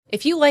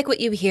If you like what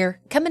you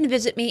hear, come and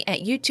visit me at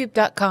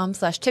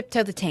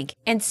youtube.com/Pt.2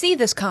 and see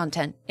this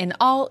content in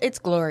all its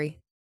glory.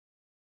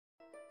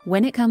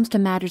 When it comes to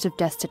matters of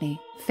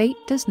destiny, fate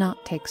does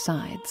not take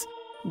sides.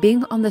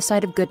 Being on the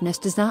side of goodness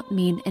does not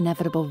mean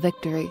inevitable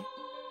victory.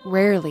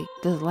 Rarely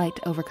does light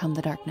overcome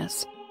the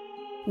darkness.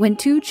 When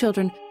two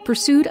children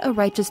pursued a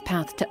righteous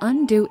path to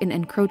undo an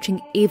encroaching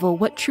evil,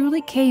 what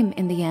truly came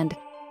in the end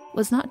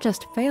was not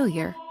just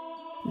failure.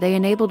 They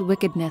enabled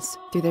wickedness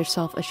through their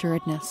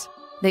self-assuredness.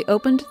 They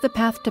opened the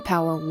path to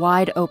power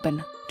wide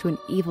open to an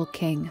evil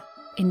king.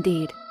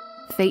 Indeed,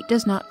 fate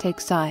does not take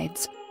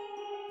sides.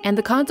 And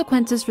the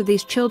consequences for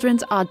these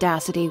children's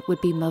audacity would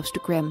be most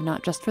grim,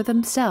 not just for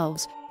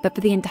themselves, but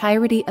for the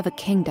entirety of a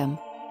kingdom.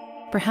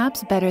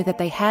 Perhaps better that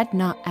they had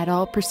not at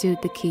all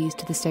pursued the keys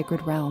to the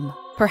sacred realm.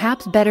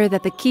 Perhaps better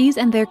that the keys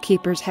and their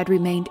keepers had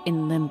remained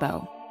in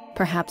limbo.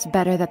 Perhaps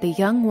better that the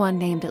young one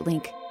named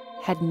Link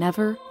had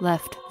never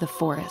left the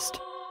forest.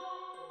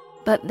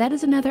 But that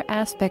is another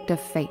aspect of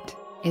fate,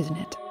 isn't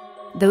it?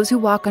 Those who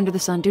walk under the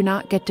sun do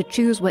not get to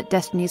choose what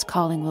destiny's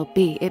calling will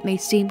be. It may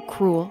seem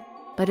cruel,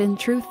 but in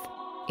truth,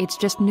 it's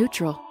just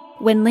neutral.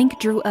 When Link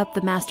drew up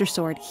the Master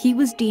Sword, he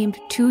was deemed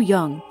too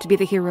young to be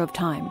the hero of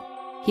time.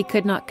 He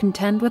could not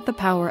contend with the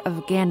power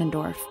of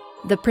Ganondorf.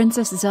 The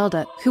Princess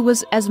Zelda, who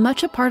was as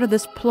much a part of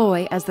this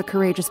ploy as the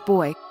courageous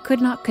boy, could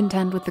not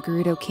contend with the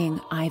Gerudo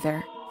King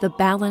either. The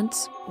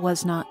balance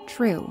was not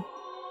true.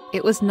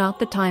 It was not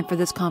the time for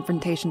this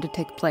confrontation to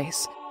take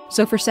place.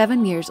 So for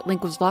 7 years,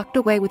 Link was locked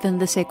away within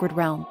the sacred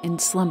realm in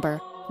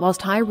slumber, whilst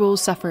Hyrule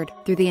suffered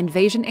through the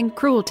invasion and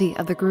cruelty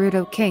of the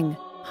Gerudo King.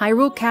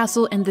 Hyrule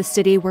Castle and the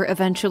city were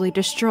eventually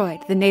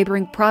destroyed. The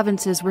neighboring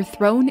provinces were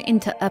thrown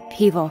into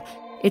upheaval.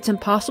 It's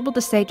impossible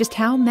to say just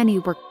how many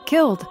were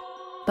killed,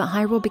 but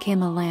Hyrule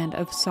became a land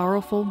of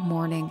sorrowful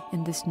mourning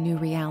in this new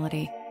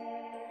reality.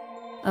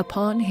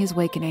 Upon his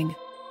awakening,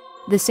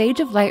 the Sage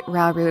of Light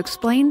Rauru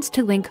explains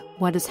to Link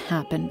what has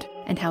happened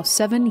and how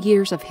 7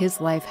 years of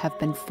his life have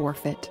been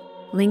forfeit.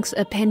 Link's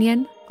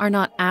opinion are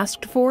not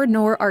asked for,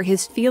 nor are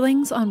his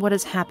feelings on what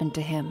has happened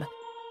to him.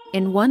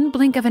 In one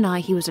blink of an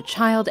eye, he was a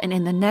child, and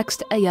in the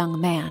next, a young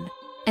man.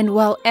 And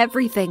while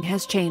everything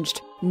has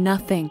changed,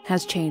 nothing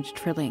has changed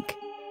for Link.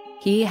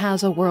 He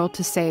has a world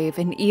to save,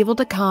 an evil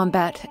to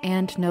combat,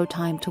 and no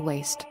time to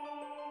waste.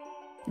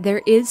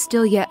 There is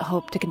still yet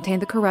hope to contain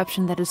the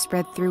corruption that has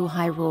spread through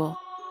Hyrule.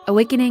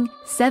 Awakening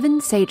 7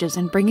 sages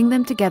and bringing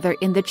them together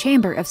in the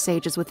Chamber of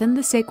Sages within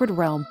the Sacred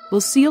Realm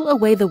will seal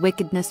away the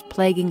wickedness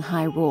plaguing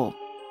Hyrule.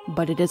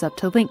 But it is up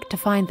to Link to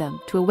find them,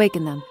 to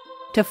awaken them,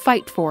 to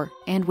fight for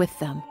and with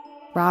them.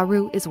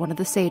 Rauru is one of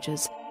the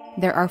sages.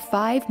 There are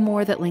 5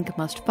 more that Link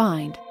must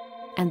find,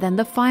 and then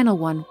the final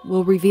one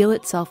will reveal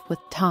itself with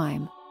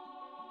time.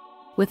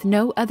 With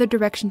no other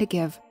direction to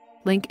give,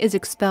 Link is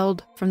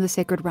expelled from the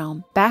Sacred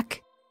Realm,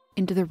 back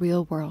into the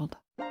real world.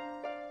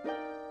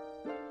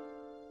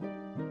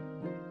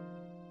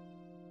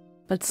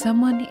 But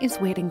someone is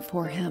waiting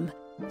for him.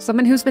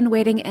 Someone who's been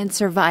waiting and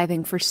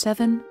surviving for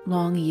 7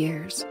 long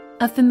years.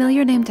 A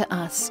familiar name to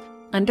us,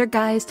 under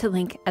guise to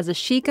Link as a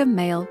Sheikah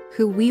male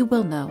who we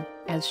will know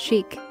as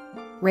Sheik.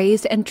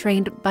 Raised and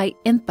trained by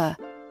Impa,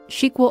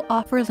 Sheik will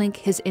offer Link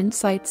his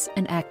insights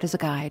and act as a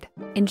guide.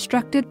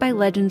 Instructed by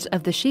legends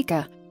of the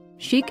Sheikah,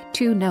 Sheik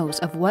too knows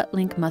of what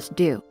Link must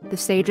do, the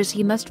sages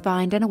he must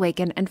find and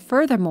awaken, and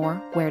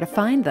furthermore, where to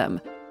find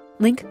them.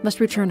 Link must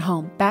return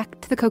home,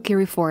 back to the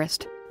Kokiri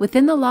Forest.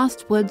 Within the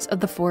lost woods of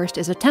the forest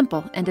is a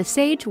temple and a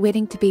sage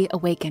waiting to be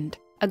awakened.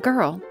 A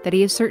girl that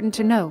he is certain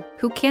to know,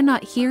 who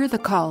cannot hear the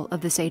call of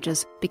the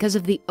sages because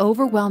of the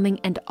overwhelming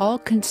and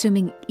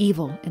all-consuming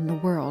evil in the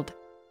world.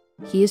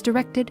 He is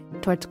directed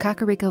towards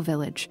Kakariko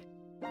Village.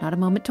 Not a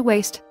moment to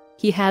waste.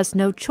 He has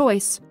no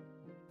choice.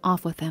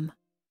 Off with him.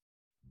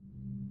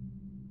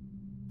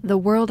 The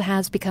world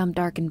has become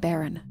dark and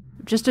barren.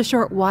 Just a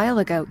short while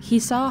ago, he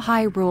saw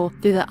Hyrule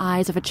through the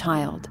eyes of a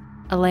child.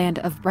 A land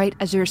of bright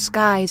azure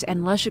skies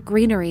and lush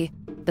greenery,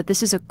 but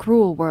this is a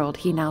cruel world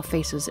he now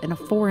faces in a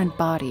foreign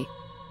body.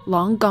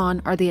 Long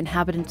gone are the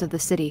inhabitants of the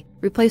city,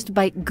 replaced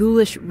by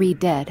ghoulish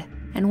re-dead,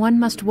 and one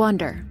must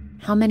wonder,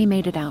 how many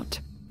made it out?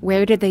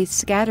 Where did they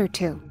scatter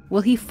to?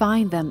 Will he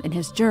find them in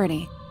his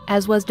journey?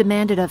 As was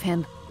demanded of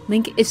him,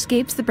 Link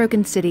escapes the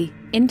broken city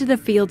into the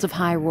fields of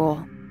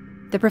Hyrule.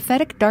 The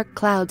prophetic dark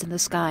clouds in the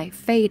sky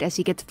fade as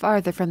he gets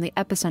farther from the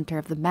epicenter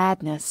of the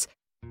madness.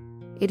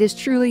 It is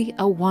truly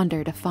a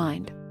wonder to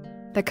find.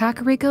 The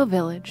Kakariko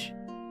Village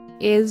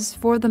is,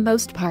 for the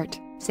most part,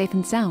 safe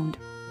and sound.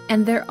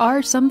 And there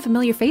are some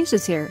familiar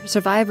faces here,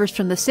 survivors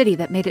from the city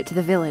that made it to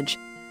the village.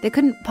 They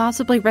couldn't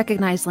possibly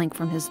recognize Link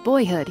from his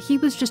boyhood. He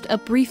was just a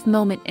brief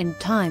moment in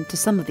time to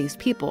some of these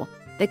people.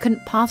 They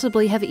couldn't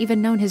possibly have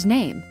even known his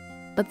name,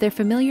 but they're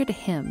familiar to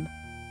him.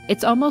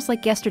 It's almost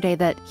like yesterday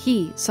that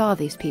he saw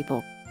these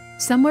people.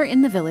 Somewhere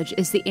in the village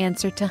is the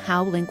answer to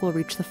how Link will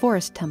reach the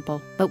Forest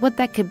Temple, but what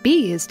that could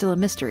be is still a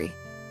mystery.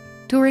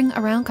 Touring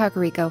around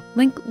Kakariko,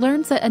 Link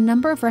learns that a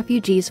number of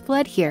refugees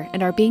fled here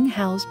and are being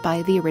housed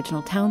by the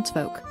original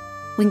townsfolk.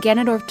 When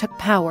Ganondorf took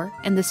power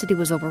and the city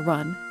was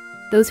overrun,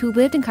 those who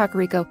lived in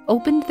Kakariko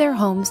opened their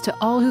homes to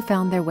all who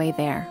found their way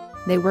there.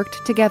 They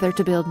worked together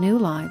to build new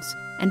lives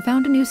and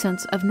found a new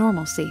sense of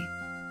normalcy.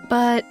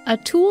 But a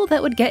tool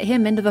that would get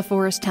him into the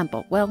forest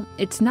temple, well,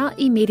 it's not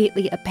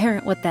immediately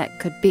apparent what that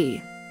could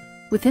be.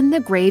 Within the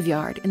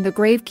graveyard, in the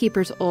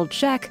gravekeeper's old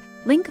shack,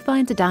 Link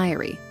finds a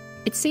diary.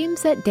 It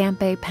seems that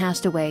Dampé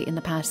passed away in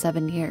the past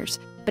 7 years,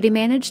 but he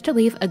managed to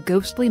leave a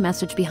ghostly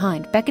message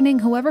behind, beckoning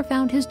whoever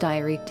found his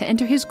diary to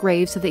enter his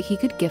grave so that he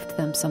could gift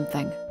them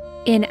something.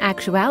 In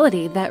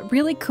actuality, that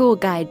really cool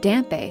guy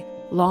Dampé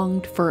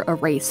longed for a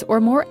race, or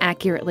more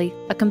accurately,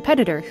 a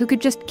competitor who could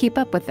just keep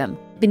up with them.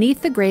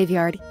 Beneath the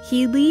graveyard,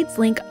 he leads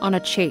Link on a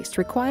chase,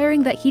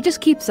 requiring that he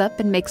just keeps up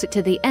and makes it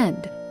to the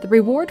end. The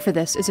reward for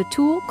this is a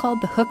tool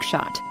called the hook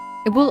shot.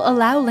 It will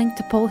allow Link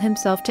to pull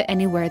himself to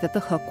anywhere that the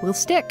hook will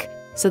stick.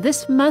 So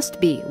this must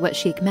be what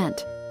Sheik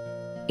meant.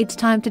 It's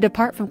time to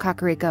depart from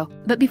Kakariko,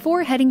 but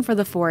before heading for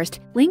the forest,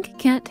 Link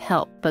can't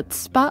help but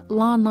spot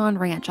Lon Lon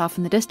Ranch off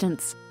in the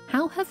distance.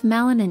 How have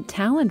Malon and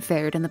Talon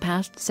fared in the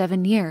past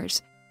 7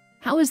 years?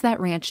 How is that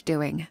ranch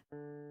doing?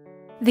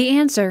 The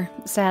answer,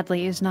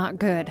 sadly, is not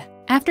good.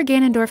 After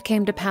Ganondorf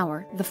came to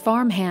power, the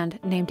farmhand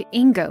named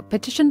Ingo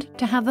petitioned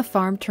to have the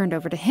farm turned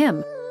over to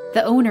him.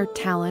 The owner,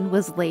 Talon,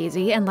 was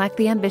lazy and lacked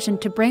the ambition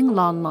to bring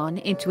Lon Lon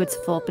into its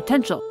full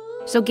potential.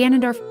 So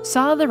Ganondorf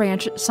saw the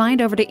ranch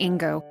signed over to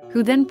Ingo,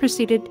 who then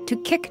proceeded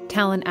to kick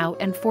Talon out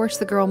and force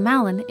the girl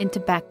Malon into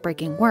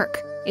backbreaking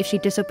work. If she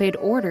disobeyed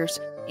orders,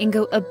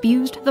 Ingo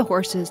abused the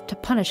horses to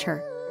punish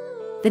her.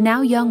 The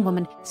now young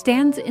woman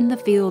stands in the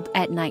field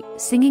at night,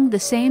 singing the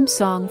same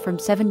song from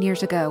 7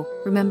 years ago,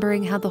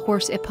 remembering how the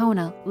horse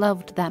Epona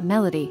loved that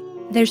melody.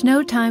 There's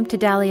no time to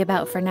dally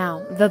about for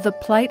now, though the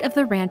plight of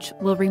the ranch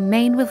will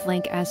remain with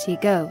Link as he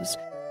goes.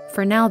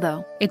 For now,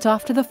 though, it's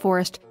off to the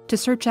forest to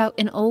search out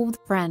an old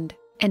friend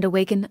and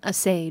awaken a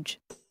sage.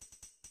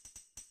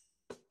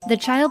 The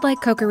childlike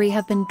Kokiri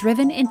have been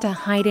driven into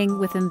hiding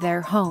within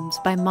their homes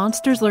by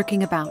monsters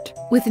lurking about.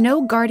 With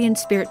no guardian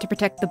spirit to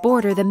protect the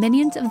border, the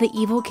minions of the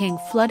evil king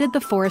flooded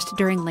the forest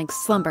during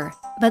Link's slumber.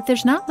 But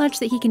there's not much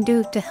that he can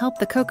do to help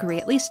the Kokiri,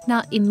 at least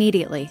not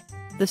immediately.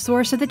 The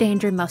source of the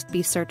danger must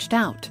be searched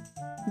out.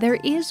 There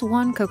is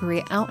one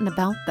Kokiri out and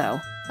about, though.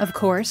 Of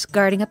course,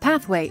 guarding a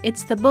pathway,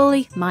 it's the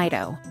bully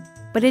Mido.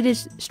 But it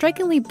is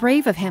strikingly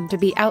brave of him to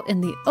be out in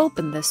the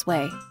open this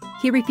way.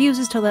 He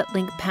refuses to let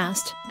Link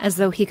past, as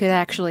though he could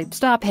actually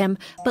stop him,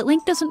 but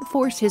Link doesn't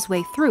force his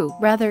way through.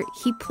 Rather,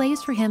 he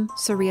plays for him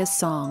Saria's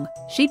song.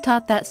 She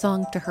taught that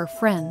song to her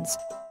friends,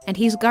 and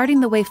he's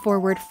guarding the way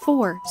forward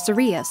for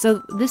Saria,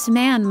 so this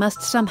man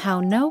must somehow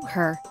know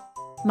her.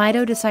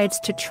 Mido decides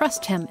to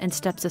trust him and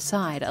steps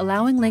aside,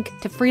 allowing Link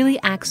to freely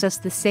access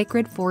the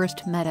sacred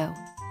forest meadow.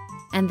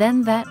 And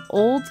then that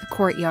old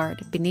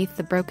courtyard beneath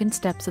the broken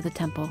steps of the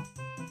temple.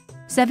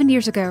 7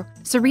 years ago,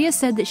 Saria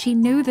said that she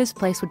knew this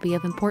place would be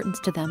of importance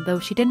to them, though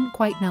she didn't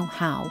quite know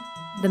how.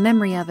 The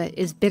memory of it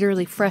is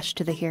bitterly fresh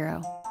to the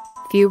hero.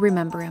 Few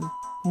remember him.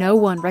 No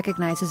one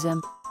recognizes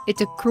him.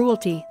 It's a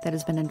cruelty that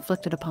has been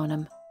inflicted upon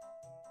him.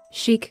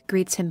 Sheik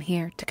greets him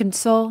here to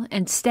console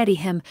and steady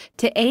him,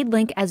 to aid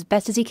Link as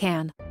best as he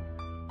can.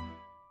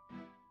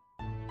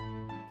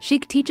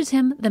 Sheik teaches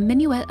him the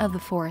minuet of the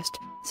forest,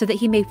 so that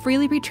he may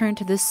freely return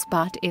to this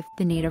spot if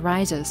the need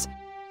arises.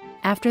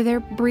 After their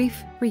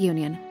brief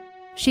reunion,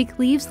 Sheik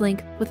leaves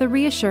Link with a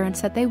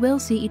reassurance that they will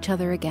see each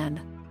other again.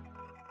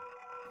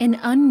 An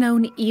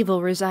unknown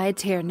evil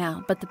resides here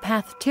now, but the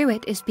path to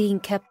it is being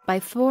kept by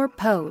 4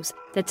 Poes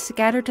that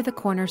scatter to the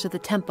corners of the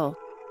temple.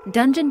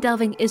 Dungeon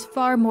delving is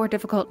far more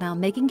difficult now,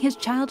 making his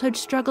childhood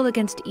struggle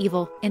against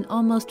evil an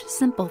almost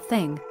simple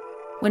thing.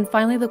 When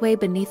finally the way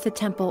beneath the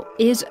temple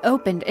is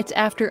opened, it's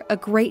after a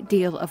great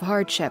deal of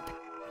hardship.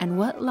 And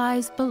what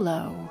lies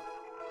below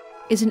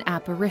is an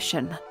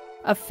apparition.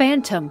 A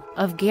phantom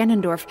of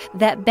Ganondorf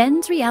that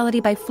bends reality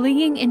by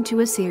fleeing into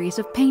a series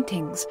of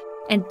paintings,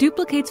 and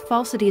duplicates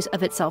falsities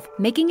of itself,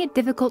 making it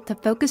difficult to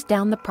focus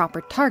down the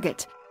proper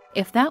target.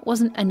 If that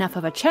wasn't enough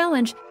of a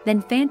challenge,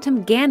 then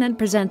Phantom Ganon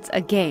presents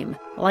a game.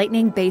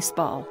 Lightning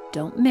Baseball.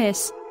 Don't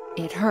miss.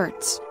 It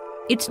hurts.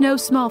 It's no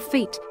small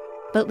feat,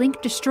 but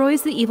Link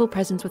destroys the evil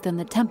presence within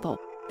the temple.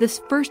 This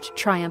first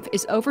triumph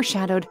is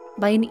overshadowed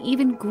by an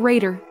even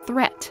greater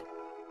threat.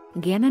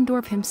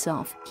 Ganondorf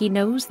himself. He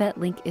knows that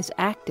Link is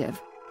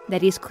active,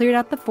 that he's cleared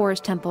out the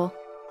forest temple,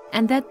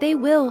 and that they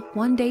will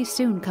one day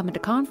soon come into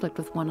conflict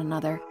with one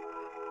another.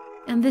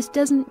 And this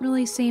doesn't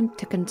really seem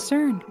to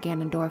concern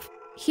Ganondorf.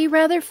 He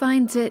rather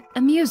finds it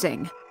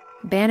amusing,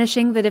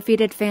 banishing the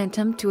defeated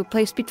Phantom to a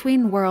place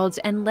between worlds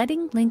and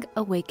letting Link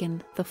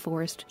awaken the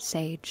forest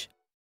sage.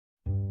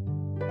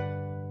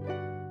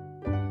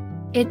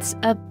 It's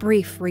a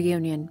brief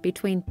reunion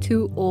between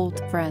 2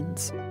 old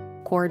friends,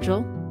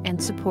 cordial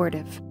and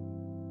supportive.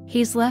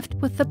 He's left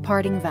with the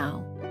parting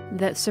vow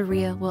that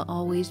Saria will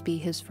always be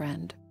his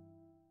friend.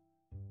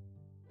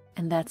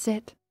 And that's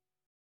it.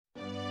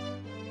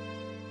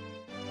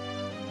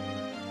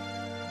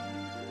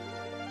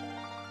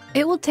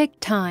 It will take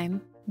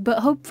time, but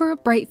hope for a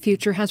bright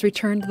future has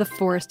returned to the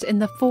forest in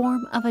the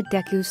form of a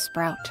Deku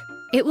sprout.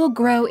 It will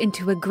grow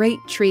into a great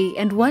tree,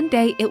 and one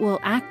day it will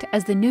act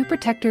as the new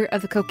protector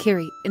of the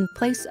Kokiri in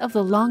place of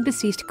the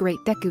long-deceased Great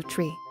Deku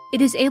Tree.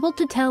 It is able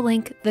to tell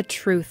Link the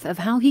truth of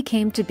how he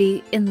came to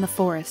be in the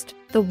forest,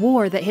 the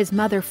war that his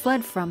mother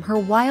fled from, her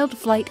wild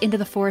flight into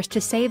the forest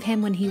to save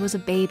him when he was a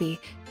baby,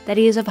 that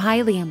he is of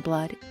Hylian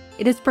blood.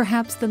 It is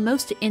perhaps the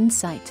most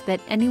insight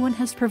that anyone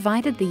has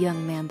provided the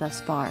young man thus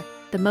far,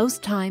 the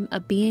most time a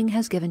being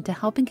has given to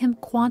helping him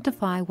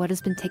quantify what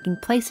has been taking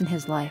place in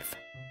his life.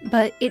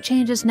 But it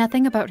changes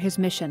nothing about his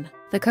mission.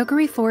 The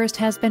Kokiri Forest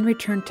has been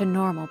returned to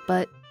normal,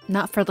 but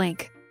not for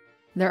Link.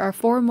 There are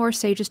 4 more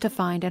sages to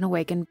find and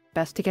awaken,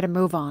 best to get a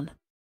move on.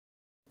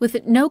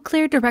 With no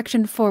clear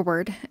direction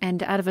forward,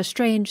 and out of a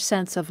strange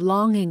sense of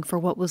longing for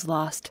what was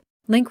lost,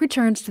 Link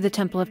returns to the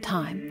Temple of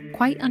Time.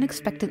 Quite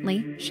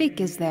unexpectedly,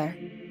 Sheik is there,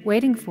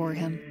 waiting for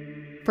him,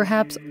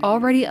 perhaps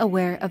already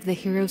aware of the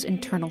hero's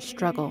internal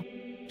struggle.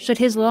 Should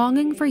his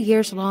longing for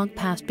years long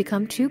past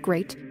become too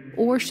great,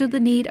 or should the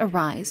need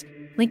arise,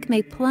 Link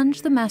may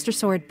plunge the Master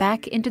Sword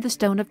back into the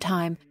Stone of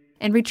Time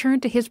and return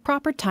to his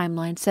proper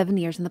timeline 7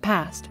 years in the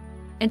past.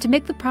 And to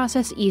make the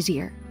process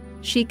easier,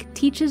 Sheik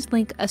teaches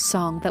Link a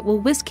song that will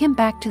whisk him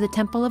back to the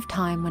Temple of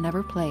Time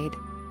whenever played.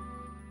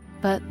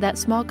 But that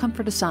small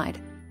comfort aside,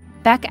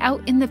 back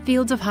out in the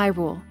fields of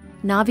Hyrule,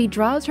 Navi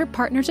draws her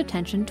partner's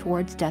attention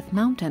towards Death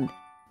Mountain.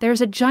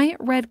 There's a giant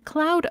red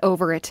cloud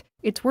over it.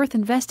 It's worth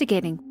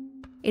investigating.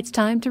 It's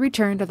time to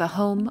return to the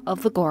home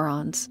of the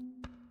Gorons.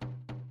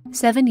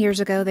 7 years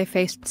ago they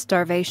faced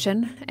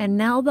starvation, and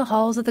now the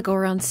halls of the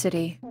Goron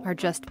city are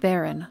just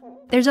barren.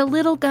 There's a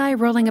little guy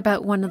rolling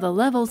about one of the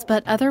levels,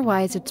 but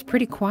otherwise it's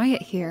pretty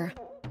quiet here.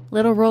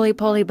 Little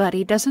roly-poly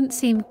buddy doesn't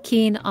seem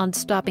keen on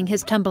stopping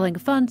his tumbling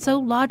fun, so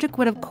logic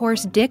would of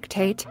course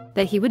dictate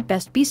that he would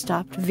best be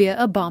stopped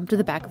via a bomb to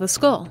the back of the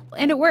skull.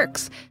 And it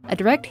works. A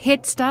direct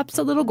hit stops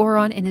the little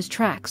Goron in his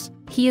tracks.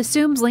 He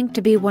assumes Link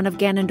to be one of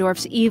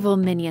Ganondorf's evil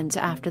minions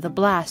after the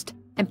blast,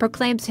 and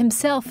proclaims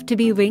himself to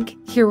be Link,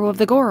 hero of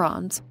the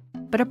Gorons.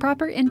 But a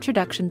proper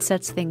introduction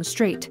sets things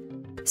straight.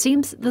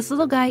 Seems this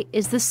little guy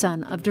is the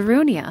son of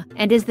Darunia,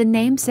 and is the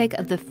namesake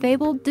of the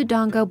fabled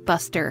Dodongo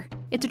Buster.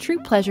 It's a true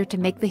pleasure to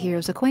make the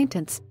hero's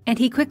acquaintance, and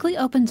he quickly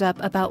opens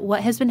up about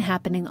what has been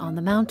happening on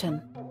the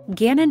mountain.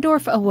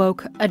 Ganondorf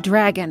awoke a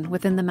dragon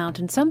within the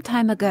mountain some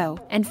time ago,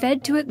 and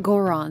fed to it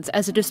Gorons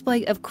as a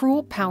display of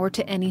cruel power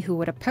to any who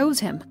would oppose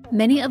him.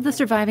 Many of the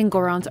surviving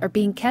Gorons are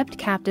being kept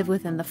captive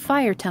within the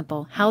Fire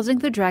Temple, housing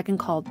the dragon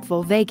called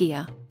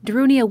Volvagia.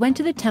 Darunia went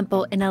to the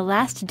temple in a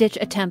last-ditch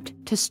attempt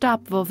to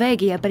stop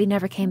Volvagia, but he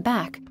never came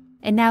back.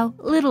 And now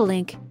little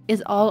Link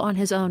is all on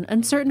his own,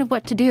 uncertain of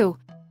what to do,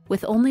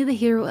 with only the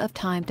hero of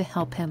time to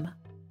help him.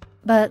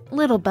 But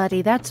little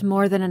buddy, that's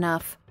more than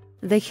enough.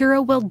 The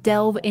hero will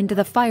delve into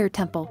the Fire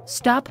Temple,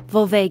 stop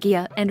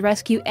Volvagia, and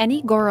rescue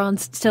any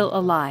Gorons still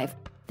alive.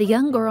 The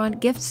young Goron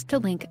gifts to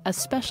Link a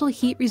special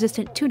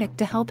heat-resistant tunic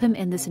to help him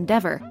in this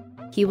endeavor.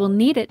 He will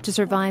need it to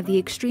survive the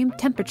extreme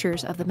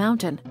temperatures of the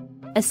mountain.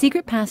 A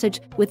secret passage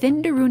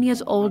within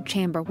Darunia's old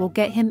chamber will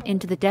get him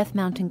into the Death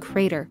Mountain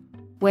crater,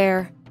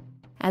 where,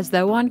 as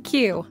though on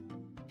cue,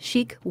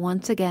 Sheik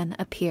once again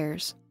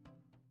appears.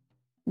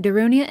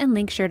 Darunia and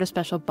Link shared a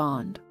special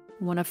bond,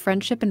 one of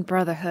friendship and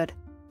brotherhood,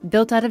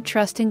 built out of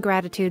trust and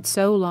gratitude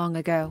so long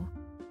ago.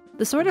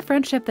 The sort of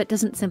friendship that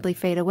doesn't simply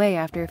fade away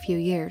after a few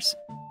years.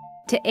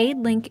 To aid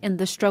Link in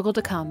the struggle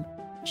to come,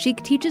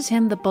 Sheik teaches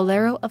him the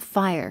Bolero of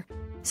Fire,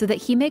 so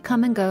that he may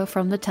come and go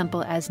from the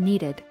temple as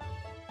needed.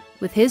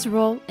 With his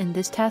role in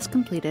this task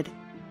completed,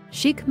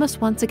 Sheik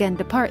must once again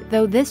depart,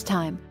 though this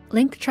time,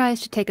 Link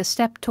tries to take a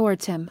step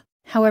towards him.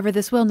 However,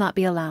 this will not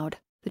be allowed.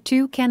 The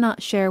two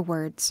cannot share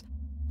words.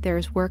 There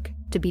is work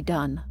to be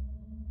done.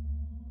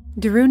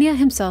 Darunia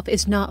himself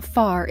is not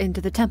far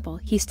into the temple.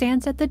 He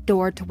stands at the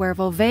door to where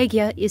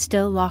Volvagia is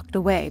still locked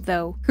away,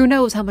 though who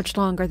knows how much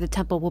longer the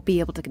temple will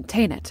be able to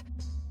contain it.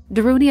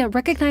 Darunia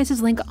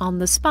recognizes Link on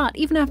the spot.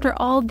 Even after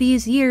all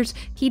these years,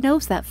 he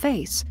knows that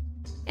face.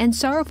 And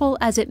sorrowful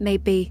as it may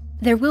be,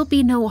 there will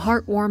be no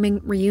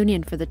heartwarming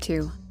reunion for the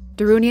two.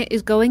 Darunia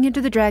is going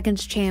into the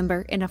dragon's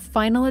chamber in a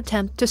final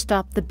attempt to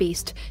stop the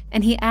beast,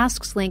 and he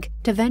asks Link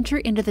to venture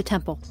into the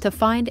temple to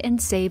find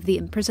and save the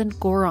imprisoned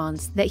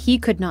Gorons that he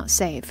could not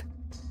save.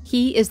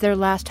 He is their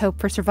last hope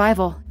for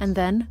survival, and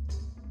then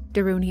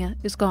Darunia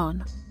is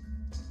gone.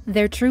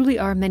 There truly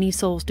are many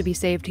souls to be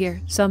saved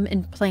here, some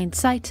in plain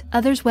sight,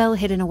 others well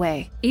hidden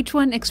away. Each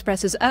one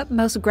expresses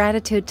utmost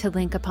gratitude to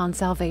Link upon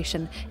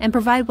salvation, and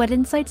provide what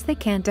insights they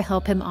can to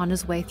help him on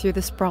his way through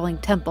the sprawling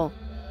temple.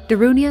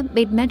 Darunia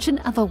made mention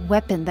of a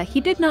weapon that he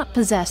did not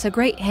possess, a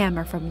great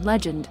hammer from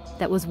legend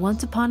that was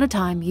once upon a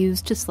time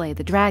used to slay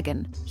the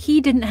dragon.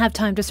 He didn't have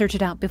time to search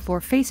it out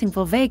before facing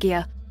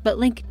Volvagia, but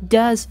Link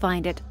does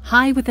find it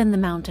high within the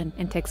mountain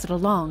and takes it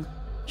along.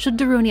 Should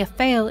Darunia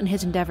fail in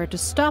his endeavor to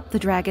stop the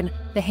dragon,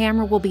 the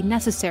hammer will be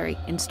necessary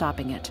in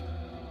stopping it.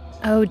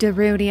 Oh,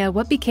 Darunia,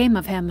 what became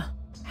of him?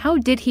 How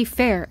did he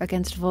fare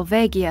against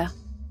Volvagia?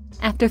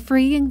 After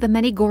freeing the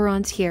many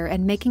Gorons here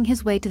and making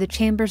his way to the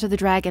chambers of the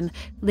dragon,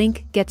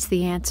 Link gets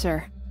the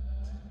answer.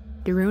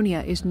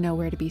 Darunia is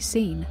nowhere to be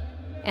seen.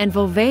 and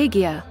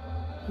Volvagia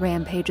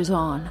rampages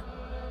on.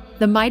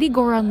 The mighty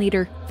Goron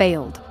leader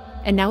failed,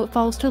 and now it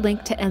falls to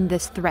Link to end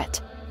this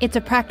threat. It's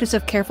a practice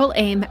of careful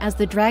aim as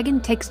the dragon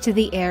takes to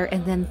the air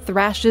and then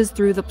thrashes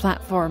through the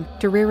platform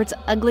to rear its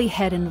ugly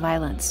head in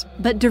violence.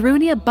 But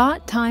Darunia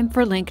bought time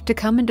for Link to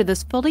come into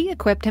this fully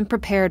equipped and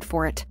prepared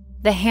for it.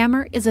 The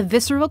hammer is a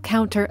visceral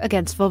counter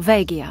against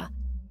Volvagia.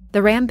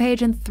 The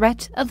rampage and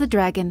threat of the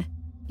dragon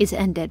is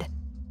ended.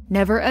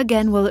 Never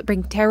again will it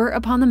bring terror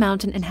upon the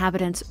mountain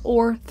inhabitants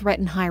or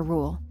threaten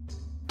Hyrule.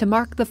 To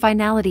mark the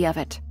finality of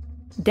it,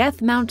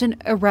 Death Mountain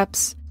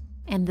erupts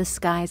and the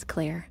skies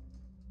clear.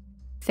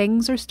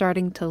 Things are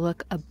starting to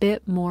look a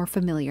bit more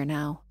familiar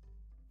now.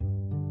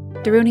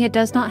 Darunia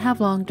does not have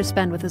long to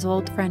spend with his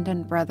old friend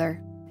and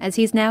brother, as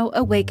he's now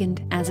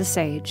awakened as a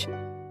sage.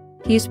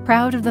 He's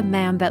proud of the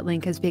man that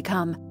Link has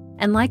become,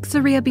 and like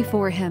Saria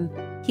before him,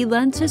 he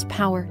lends his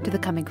power to the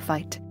coming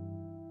fight.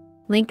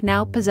 Link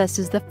now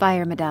possesses the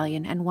Fire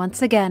Medallion, and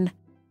once again,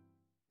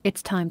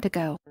 it's time to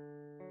go.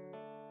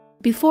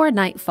 Before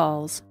night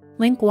falls,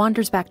 Link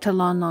wanders back to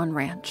Lon Lon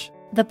Ranch.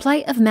 The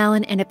plight of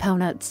Malon and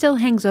Epona still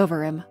hangs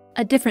over him.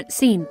 A different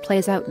scene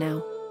plays out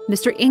now.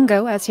 Mr.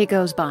 Ingo, as he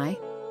goes by,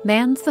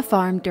 mans the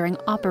farm during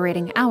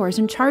operating hours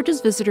and charges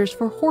visitors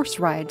for horse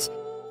rides,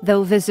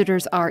 though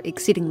visitors are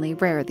exceedingly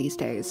rare these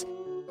days.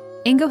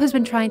 Ingo has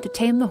been trying to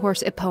tame the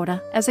horse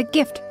Epona as a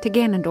gift to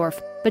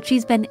Ganondorf, but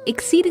she's been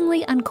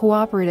exceedingly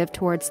uncooperative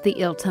towards the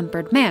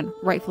ill-tempered man,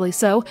 rightfully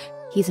so.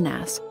 He's an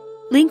ass.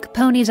 Link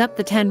ponies up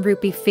the 10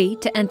 rupee fee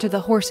to enter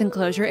the horse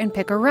enclosure and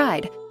pick a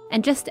ride,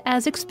 and just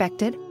as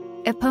expected,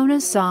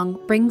 Epona's song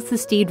brings the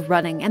steed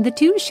running, and the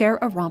two share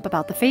a romp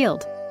about the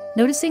field.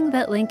 Noticing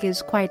that Link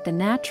is quite the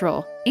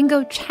natural,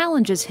 Ingo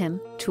challenges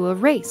him to a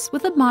race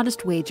with a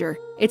modest wager.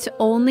 It's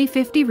only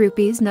 50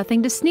 rupees,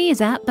 nothing to sneeze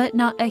at, but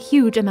not a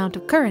huge amount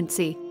of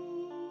currency.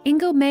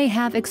 Ingo may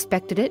have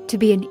expected it to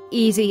be an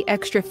easy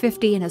extra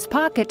 50 in his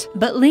pocket,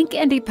 but Link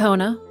and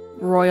Epona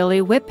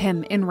royally whip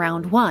him in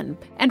round 1,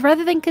 and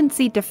rather than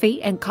concede defeat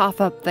and cough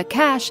up the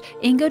cash,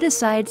 Ingo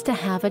decides to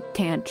have a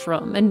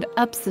tantrum and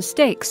ups the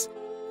stakes.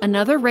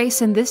 Another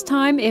race, and this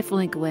time, if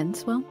Link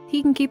wins, well,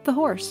 he can keep the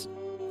horse.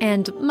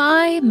 And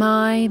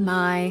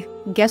my,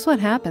 guess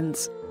what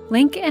happens?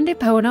 Link and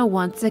Epona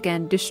once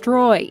again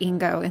destroy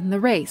Ingo in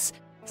the race.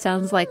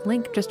 Sounds like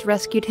Link just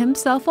rescued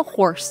himself a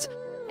horse.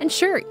 And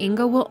sure,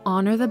 Ingo will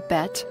honor the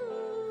bet,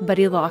 but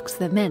he locks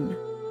them in.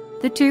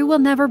 The two will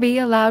never be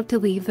allowed to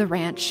leave the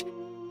ranch.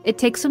 It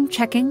takes some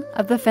checking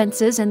of the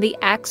fences and the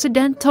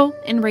accidental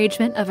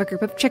enragement of a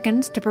group of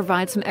chickens to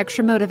provide some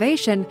extra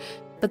motivation,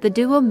 but the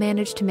duo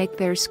manage to make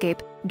their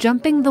escape,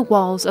 jumping the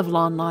walls of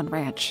Lon Lon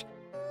Ranch.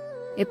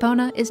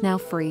 Epona is now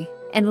free,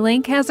 and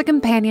Link has a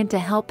companion to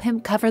help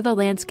him cover the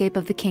landscape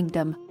of the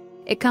kingdom.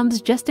 It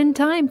comes just in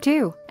time,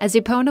 too, as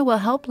Epona will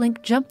help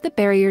Link jump the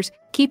barriers,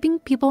 keeping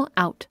people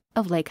out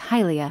of Lake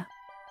Hylia.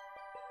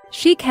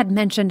 Sheik had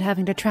mentioned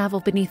having to travel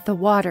beneath the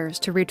waters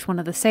to reach one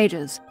of the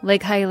sages.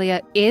 Lake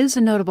Hylia is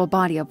a notable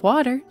body of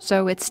water,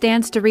 so it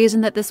stands to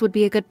reason that this would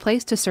be a good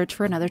place to search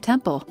for another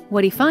temple.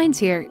 What he finds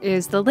here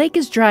is the lake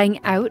is drying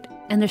out,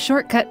 and the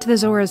shortcut to the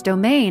Zora's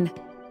domain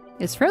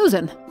is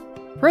frozen.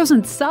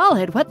 Frozen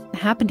solid! What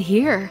happened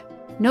here?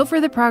 No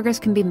further progress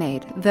can be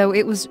made, though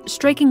it was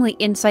strikingly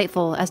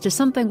insightful as to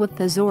something with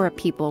the Zora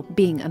people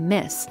being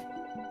amiss.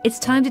 It's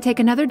time to take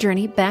another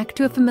journey back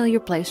to a familiar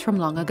place from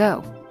long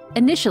ago.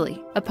 Initially,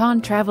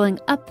 upon traveling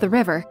up the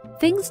river,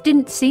 things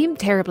didn't seem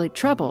terribly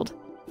troubled.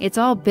 It's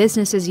all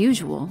business as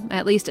usual,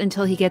 at least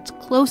until he gets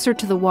closer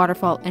to the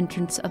waterfall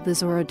entrance of the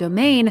Zora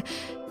domain,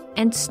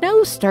 and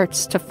snow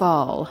starts to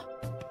fall.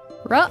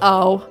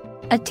 Uh-oh!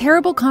 A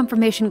terrible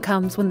confirmation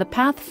comes when the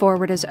path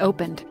forward is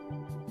opened.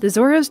 The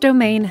Zora's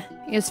domain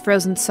is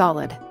frozen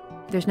solid.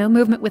 There's no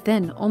movement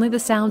within, only the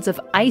sounds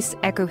of ice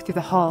echo through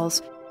the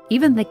halls.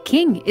 Even the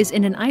king is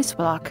in an ice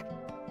block.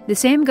 The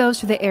same goes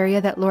for the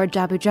area that Lord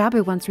Jabu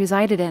Jabu once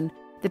resided in.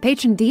 The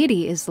patron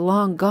deity is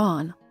long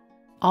gone.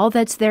 All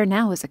that's there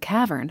now is a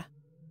cavern.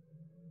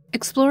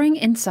 Exploring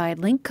inside,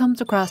 Link comes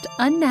across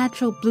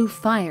unnatural blue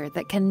fire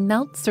that can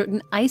melt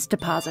certain ice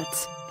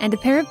deposits, and a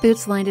pair of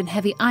boots lined in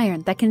heavy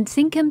iron that can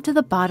sink him to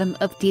the bottom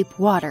of deep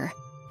water.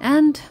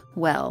 And,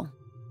 well,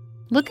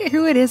 look at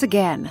who it is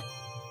again.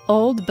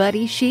 Old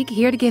buddy Sheik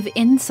here to give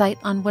insight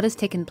on what has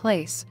taken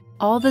place.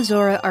 All the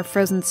Zora are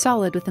frozen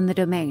solid within the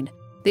domain.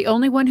 The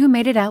only one who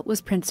made it out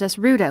was Princess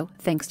Rudo,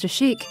 thanks to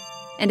Sheik.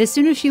 And as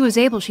soon as she was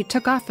able, she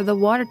took off for the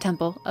water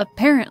temple,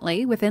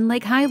 apparently within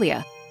Lake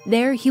Hylia.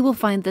 There he will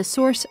find the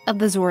source of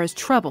the Zora's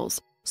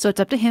troubles, so it's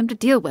up to him to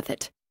deal with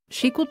it.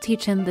 Sheik will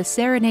teach him the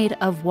Serenade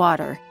of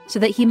Water, so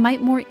that he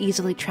might more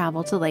easily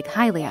travel to Lake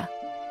Hylia.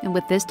 And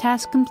with this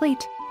task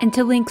complete, and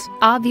to Link's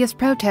obvious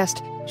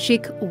protest,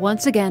 Sheik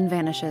once again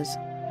vanishes.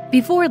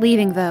 Before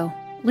leaving, though,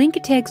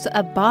 Link takes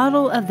a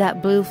bottle of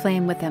that blue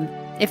flame with him.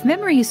 If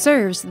memory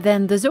serves,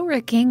 then the Zora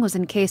King was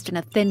encased in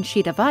a thin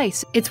sheet of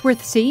ice. It's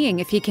worth seeing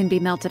if he can be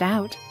melted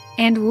out.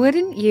 And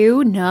wouldn't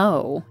you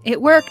know,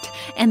 it worked,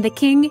 and the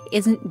king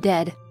isn't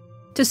dead.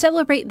 To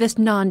celebrate this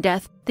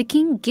non-death, the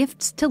king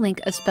gifts to Link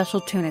a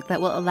special tunic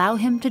that will allow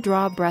him to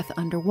draw breath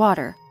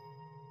underwater.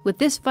 With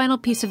this final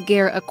piece of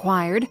gear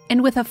acquired,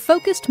 and with a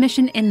focused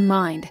mission in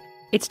mind,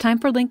 it's time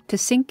for Link to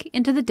sink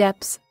into the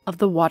depths of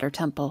the Water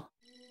Temple.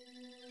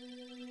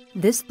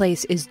 This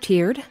place is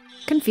tiered,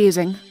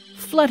 confusing,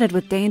 flooded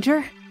with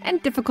danger,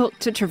 and difficult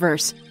to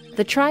traverse,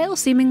 the trial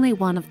seemingly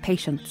one of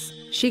patience.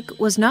 Sheik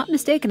was not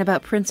mistaken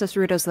about Princess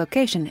Ruto's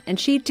location, and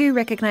she too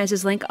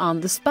recognizes Link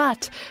on the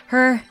spot.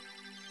 Her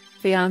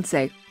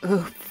fiancé.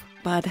 Oof,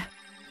 bud.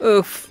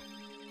 Oof.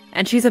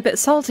 And she's a bit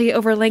salty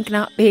over Link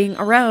not being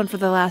around for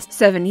the last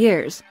 7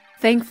 years.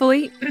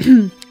 Thankfully,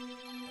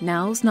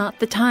 now's not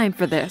the time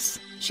for this.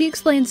 She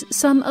explains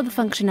some of the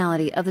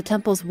functionality of the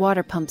temple's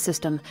water pump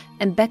system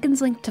and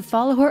beckons Link to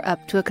follow her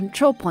up to a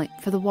control point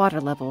for the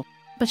water level.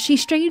 But she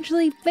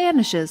strangely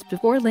vanishes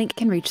before Link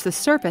can reach the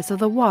surface of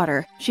the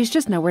water. She's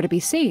just nowhere to be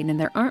seen, and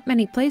there aren't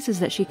many places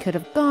that she could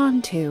have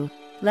gone to.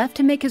 Left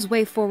to make his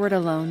way forward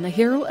alone, the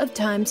hero of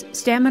time's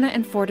stamina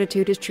and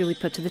fortitude is truly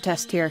put to the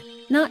test here.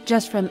 Not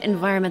just from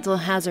environmental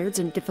hazards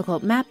and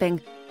difficult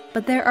mapping,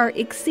 but there are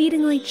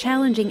exceedingly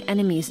challenging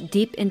enemies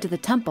deep into the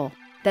temple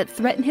that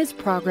threaten his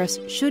progress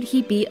should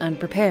he be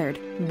unprepared.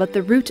 But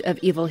the root of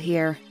evil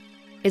here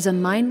is a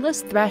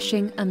mindless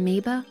thrashing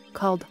amoeba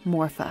called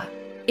Morpha.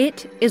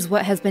 It is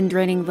what has been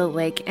draining the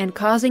lake and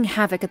causing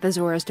havoc at the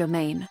Zora's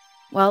domain.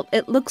 While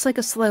it looks like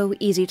a slow,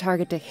 easy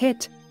target to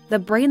hit, the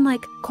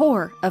brain-like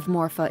core of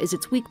Morpha is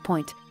its weak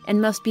point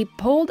and must be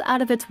pulled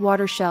out of its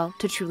water shell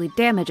to truly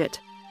damage it.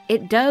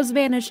 It does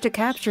manage to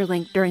capture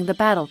Link during the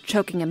battle,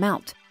 choking him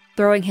out,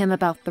 throwing him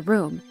about the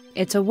room.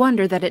 It's a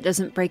wonder that it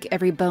doesn't break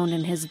every bone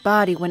in his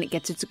body when it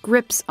gets its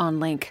grips on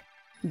Link.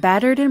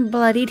 Battered and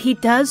bloodied, he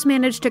does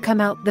manage to come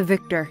out the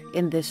victor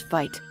in this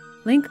fight.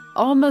 Link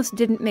almost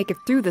didn't make it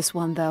through this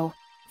one, though.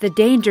 The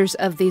dangers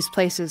of these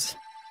places,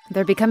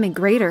 they're becoming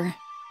greater.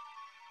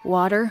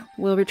 Water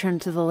will return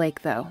to the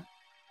lake, though.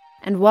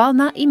 And while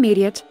not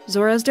immediate,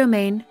 Zora's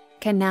domain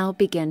can now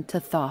begin to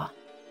thaw.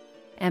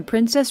 And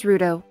Princess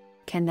Ruto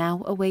can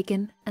now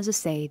awaken as a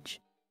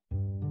sage.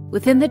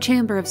 Within the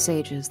Chamber of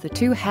Sages, the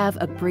two have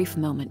a brief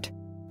moment.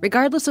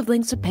 Regardless of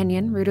Link's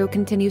opinion, Ruto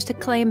continues to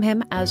claim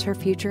him as her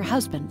future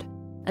husband.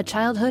 A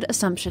childhood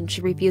assumption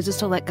she refuses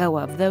to let go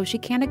of, though she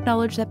can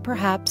acknowledge that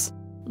perhaps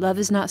love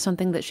is not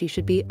something that she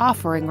should be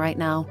offering right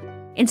now.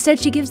 Instead,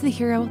 she gives the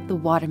hero the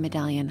water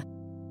medallion.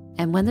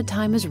 And when the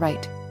time is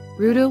right,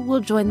 Ruto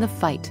will join the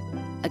fight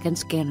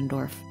against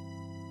Ganondorf.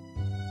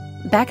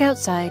 Back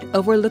outside,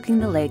 overlooking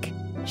the lake,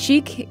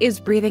 Sheik is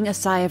breathing a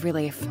sigh of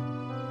relief.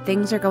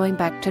 Things are going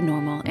back to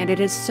normal, and it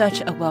is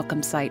such a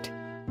welcome sight.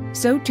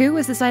 So too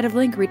is the sight of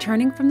Link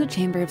returning from the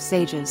Chamber of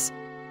Sages.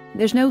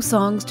 There's no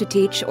songs to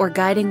teach or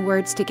guiding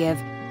words to give.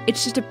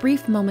 It's just a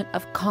brief moment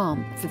of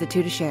calm for the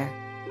two to share.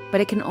 But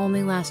it can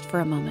only last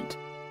for a moment.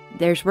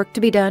 There's work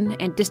to be done,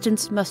 and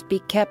distance must be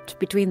kept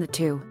between the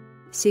two.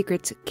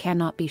 Secrets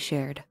cannot be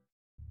shared.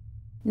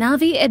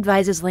 Navi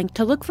advises Link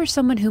to look for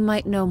someone who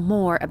might know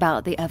more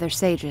about the other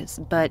sages,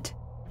 but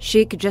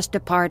Sheik just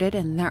departed,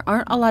 and there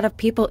aren't a lot of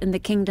people in the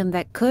kingdom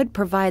that could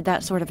provide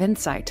that sort of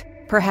insight.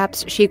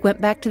 Perhaps Sheik went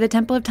back to the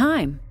Temple of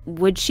Time.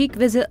 Would Sheik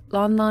visit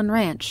Lon Lon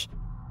Ranch?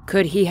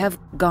 Could he have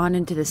gone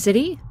into the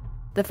city?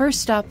 The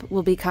first stop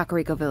will be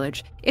Kakariko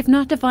Village, if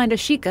not to find a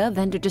Sheikah,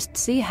 then to just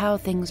see how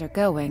things are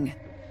going.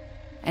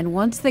 And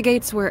once the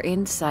gates were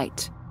in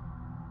sight,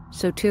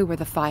 so too were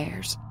the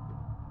fires.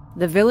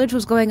 The village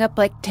was going up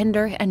like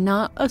tinder, and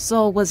not a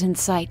soul was in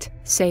sight,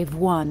 save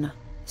one,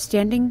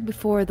 standing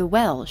before the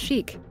well,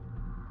 Sheik.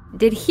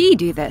 Did he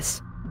do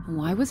this?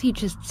 Why was he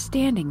just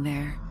standing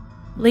there?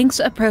 Link's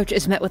approach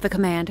is met with a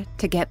command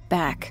to get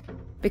back,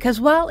 because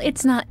while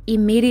it's not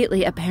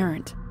immediately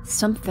apparent,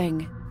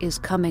 something is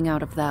coming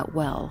out of that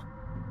well,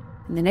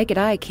 and the naked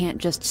eye can't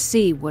just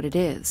see what it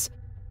is.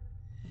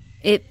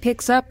 It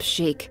picks up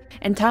Sheik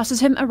and tosses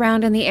him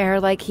around in the air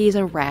like he's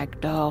a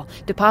rag doll,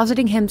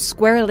 depositing him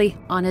squarely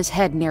on his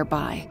head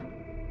nearby.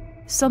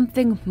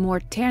 Something more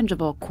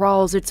tangible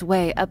crawls its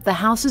way up the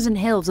houses and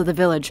hills of the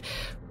village,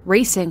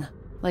 racing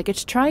like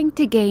it's trying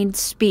to gain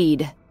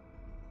speed.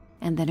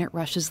 And then it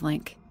rushes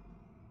Link,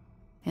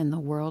 and the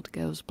world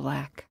goes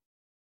black.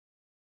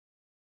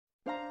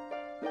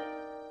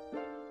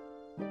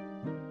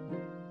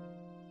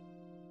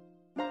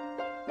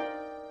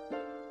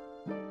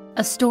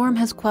 A storm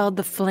has quelled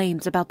the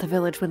flames about the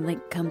village when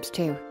Link comes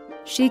to.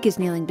 Sheik is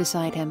kneeling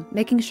beside him,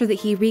 making sure that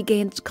he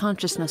regains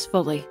consciousness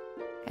fully.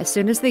 As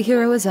soon as the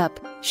hero is up,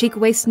 Sheik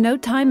wastes no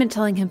time in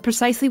telling him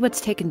precisely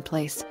what's taken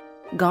place.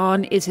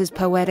 Gone is his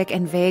poetic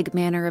and vague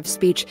manner of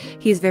speech.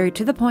 He's very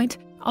to the point,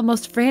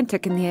 almost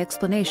frantic in the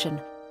explanation.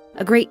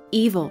 A great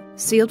evil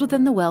sealed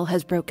within the well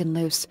has broken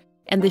loose,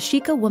 and the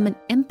Sheikah woman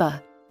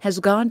Impa has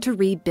gone to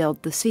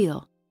rebuild the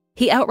seal.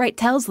 He outright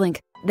tells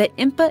Link that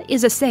Impa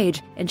is a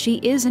sage, and she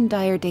is in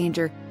dire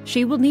danger.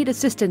 She will need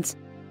assistance,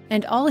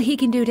 and all he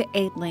can do to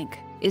aid Link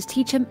is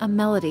teach him a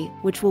melody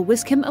which will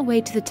whisk him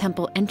away to the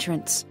temple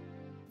entrance,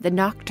 the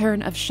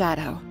Nocturne of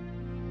Shadow.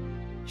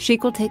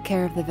 Sheik will take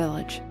care of the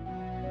village.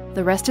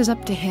 The rest is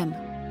up to him.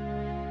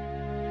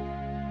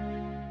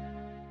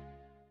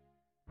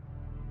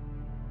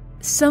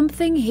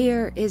 something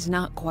here is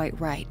not quite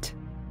right.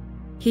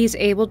 He's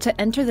able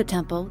to enter the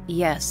temple,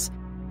 yes,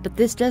 but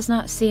this does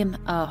not seem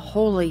a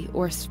holy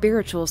or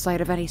spiritual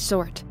site of any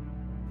sort.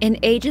 In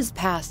ages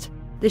past,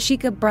 the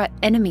Sheikah brought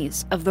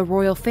enemies of the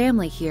royal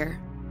family here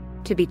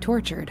to be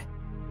tortured.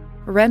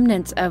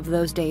 Remnants of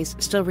those days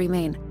still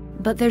remain,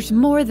 but there's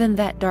more than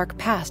that dark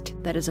past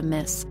that is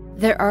amiss.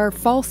 There are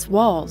false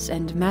walls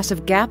and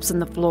massive gaps in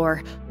the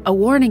floor. A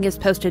warning is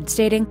posted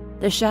stating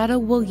the shadow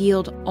will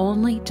yield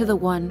only to the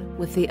one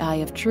with the Eye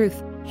of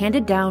Truth,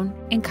 handed down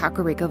in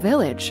Kakariko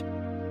Village.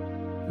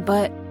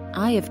 But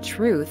Eye of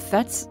Truth,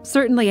 that's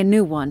certainly a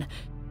new one.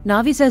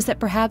 Navi says that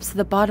perhaps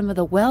the bottom of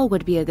the well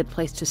would be a good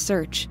place to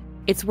search.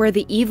 It's where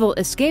the evil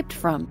escaped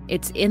from.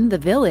 It's in the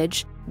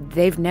village.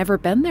 They've never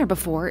been there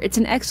before. It's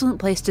an excellent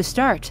place to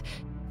start.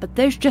 But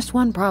there's just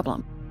one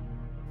problem.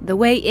 The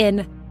way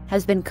in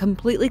has been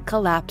completely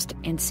collapsed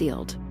and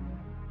sealed.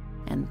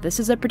 And this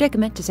is a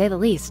predicament, to say the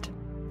least.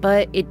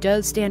 But it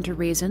does stand to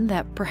reason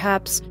that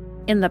perhaps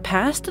in the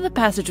past the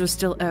passage was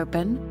still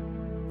open.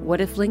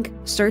 What if Link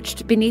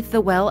searched beneath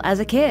the well as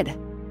a kid?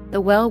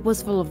 The well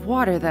was full of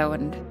water, though,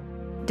 and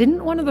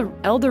didn't one of the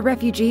elder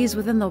refugees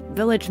within the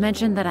village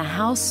mention that a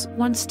house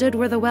once stood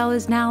where the well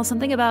is now?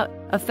 Something about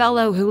a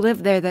fellow who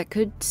lived there that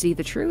could see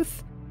the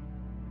truth?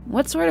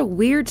 What sort of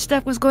weird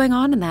stuff was going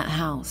on in that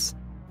house?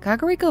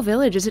 Kakariko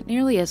Village isn't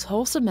nearly as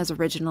wholesome as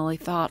originally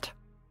thought.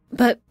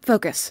 But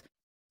focus.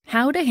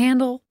 How to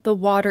handle the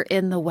water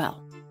in the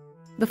well.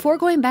 Before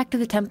going back to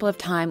the Temple of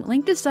Time,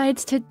 Link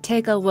decides to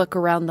take a look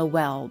around the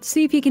well,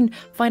 see if he can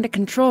find a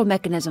control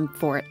mechanism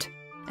for it.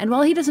 And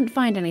while he doesn't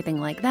find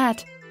anything like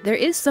that, there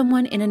is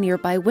someone in a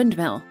nearby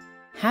windmill,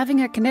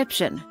 having a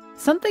conniption.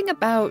 Something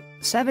about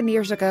 7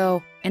 years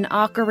ago, an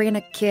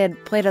Ocarina kid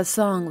played a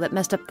song that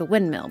messed up the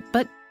windmill,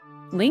 but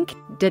Link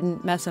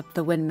didn't mess up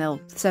the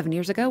windmill 7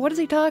 years ago. What is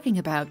he talking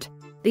about?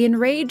 The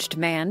enraged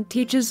man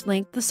teaches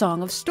Link the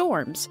Song of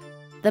Storms,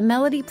 the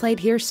melody played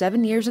here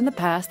 7 years in the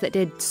past that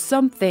did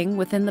something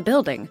within the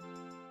building.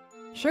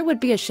 Sure would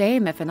be a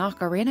shame if an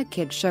Ocarina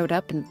kid showed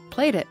up and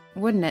played it,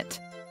 wouldn't it?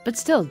 But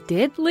still,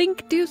 did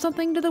Link do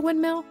something to the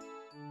windmill?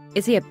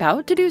 Is he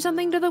about to do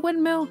something to the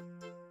windmill?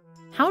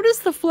 How does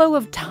the flow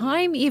of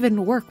time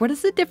even work? What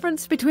is the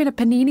difference between a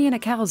panini and a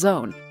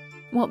calzone?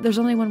 Well, there's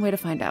only one way to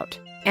find out.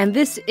 And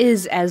this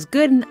is as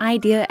good an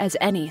idea as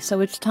any,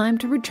 so it's time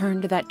to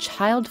return to that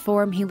child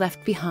form he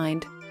left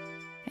behind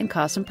and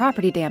cause some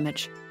property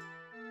damage.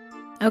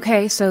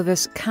 Okay, so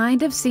this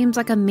kind of seems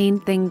like a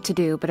mean thing to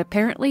do, but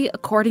apparently,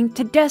 according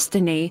to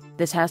destiny,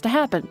 this has to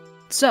happen.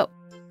 So,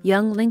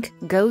 young Link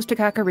goes to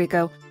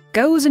Kakariko,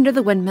 goes into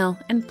the windmill,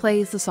 and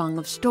plays the Song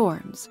of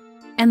Storms.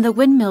 And the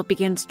windmill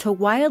begins to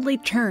wildly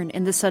turn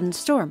in the sudden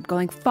storm,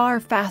 going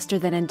far faster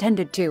than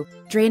intended to,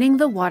 draining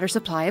the water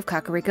supply of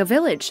Kakariko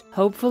Village.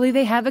 Hopefully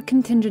they have a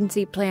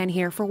contingency plan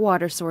here for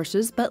water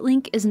sources, but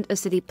Link isn't a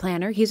city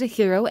planner, he's a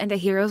hero, and a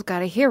hero's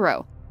got a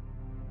hero.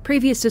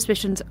 Previous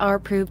suspicions are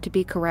proved to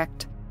be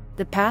correct.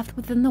 The path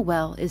within the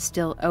well is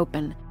still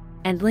open,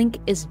 and Link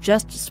is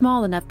just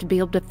small enough to be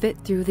able to fit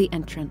through the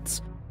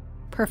entrance.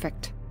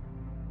 Perfect.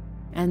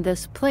 And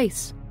this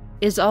place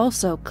is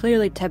also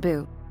clearly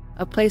taboo,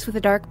 a place with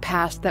a dark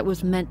past that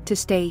was meant to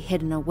stay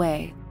hidden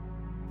away.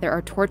 There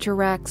are torture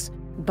racks,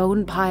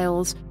 bone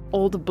piles,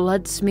 old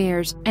blood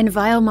smears, and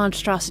vile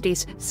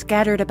monstrosities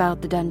scattered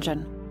about the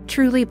dungeon.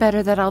 Truly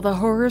better that all the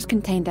horrors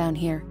contained down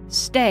here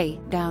stay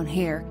down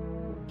here,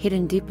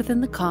 hidden deep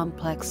within the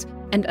complex,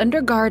 and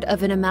under guard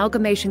of an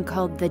amalgamation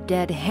called the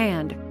Dead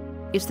Hand,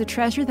 is the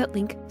treasure that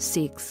Link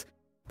seeks,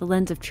 the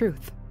Lens of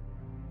Truth.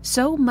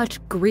 So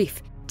much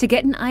grief to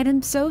get an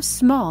item so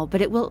small,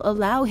 but it will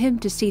allow him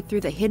to see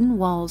through the hidden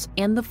walls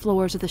and the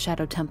floors of the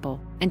Shadow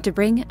Temple, and to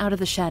bring out of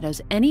the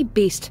shadows any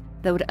beast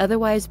that would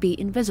otherwise be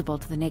invisible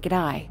to the naked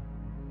eye.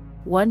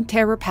 One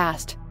terror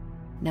past,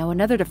 now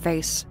another to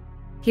face.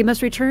 He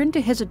must return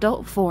to his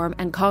adult form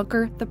and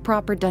conquer the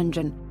proper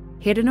dungeon,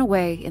 hidden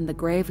away in the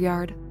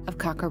graveyard of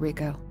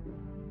Kakariko.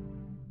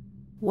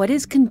 What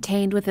is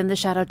contained within the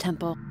Shadow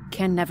Temple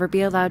can never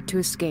be allowed to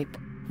escape.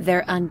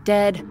 They're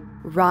undead,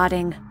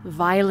 rotting,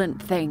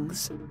 violent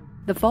things.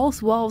 The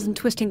false walls and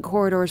twisting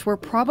corridors were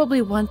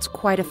probably once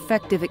quite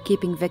effective at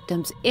keeping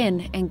victims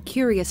in and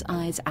curious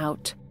eyes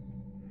out.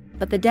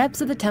 But the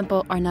depths of the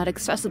temple are not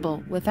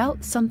accessible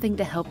without something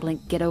to help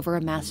Link get over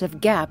a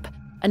massive gap,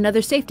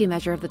 another safety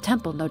measure of the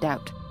temple, no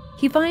doubt.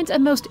 He finds a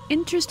most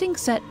interesting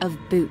set of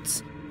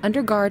boots,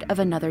 under guard of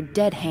another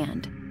Dead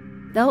Hand.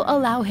 They'll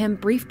allow him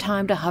brief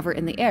time to hover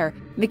in the air,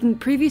 making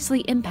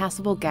previously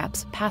impassable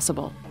gaps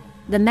passable.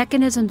 The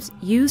mechanisms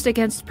used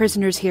against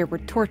prisoners here were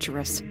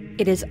torturous.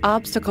 It is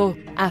obstacle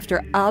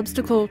after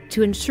obstacle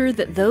to ensure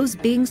that those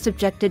being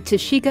subjected to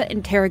Sheikah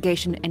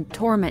interrogation and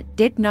torment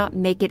did not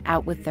make it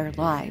out with their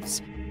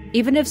lives.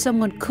 Even if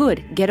someone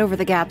could get over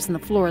the gaps in the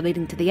floor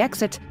leading to the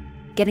exit,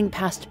 getting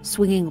past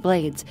swinging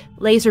blades,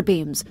 laser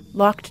beams,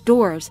 locked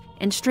doors,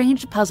 and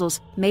strange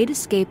puzzles made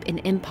escape an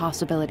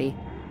impossibility.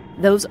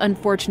 Those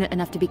unfortunate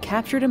enough to be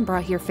captured and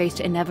brought here faced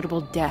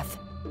inevitable death.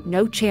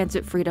 No chance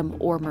at freedom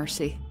or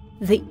mercy.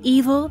 The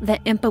evil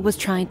that Impa was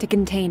trying to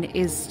contain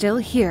is still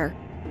here.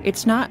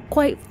 It's not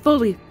quite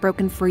fully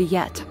broken free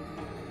yet.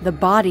 The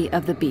body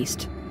of the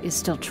beast is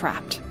still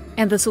trapped,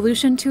 and the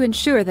solution to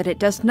ensure that it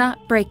does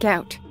not break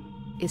out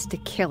is to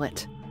kill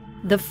it.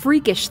 The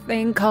freakish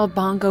thing called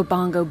Bongo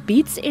Bongo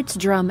beats its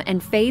drum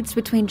and fades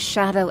between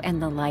shadow and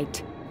the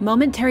light.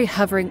 Momentary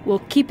hovering will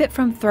keep it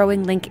from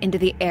throwing Link into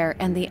the air,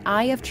 and the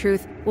Eye of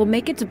Truth will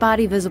make its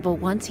body visible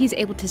once he's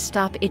able to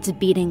stop its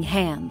beating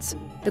hands.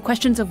 The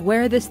questions of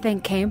where this thing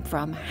came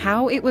from,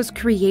 how it was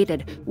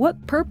created,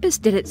 what purpose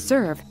did it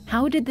serve,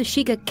 how did the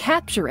Sheikah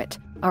capture it,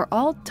 are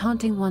all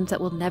taunting ones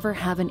that will never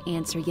have an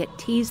answer, yet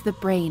tease the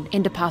brain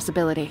into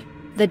possibility.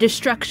 The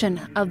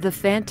destruction of the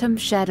Phantom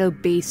Shadow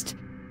Beast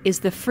is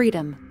the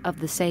freedom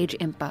of the Sage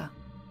Impa.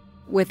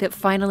 With it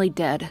finally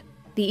dead,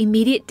 the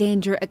immediate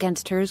danger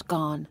against her is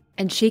gone,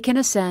 and she can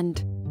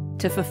ascend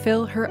to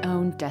fulfill her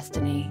own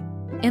destiny.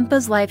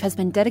 Impa's life has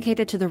been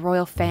dedicated to the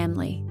royal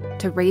family,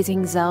 to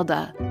raising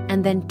Zelda,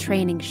 and then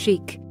training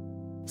Sheik.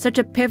 Such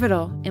a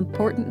pivotal,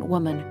 important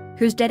woman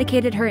who's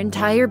dedicated her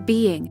entire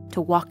being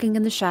to walking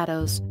in the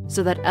shadows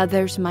so that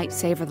others might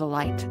savor the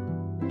light.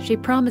 She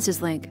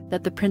promises Link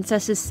that the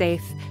princess is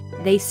safe,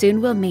 they soon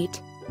will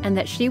meet, and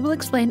that she will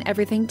explain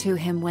everything to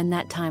him when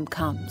that time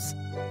comes.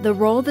 The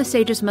role the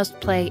sages must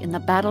play in the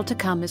battle to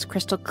come is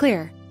crystal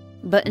clear,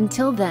 but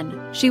until then,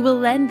 she will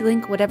lend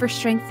Link whatever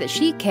strength that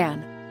she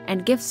can,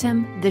 and gives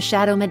him the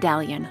Shadow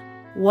Medallion.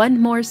 One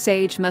more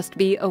sage must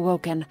be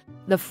awoken.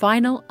 The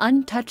final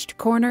untouched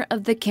corner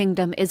of the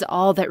kingdom is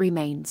all that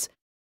remains.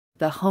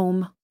 The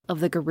home of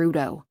the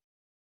Gerudo.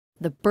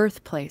 The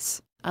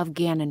birthplace of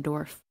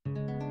Ganondorf.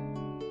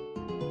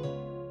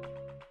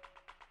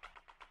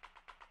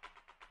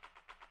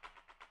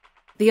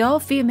 The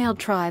all-female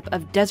tribe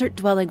of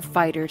desert-dwelling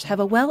fighters have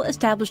a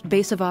well-established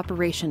base of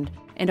operation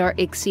and are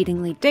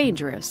exceedingly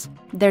dangerous.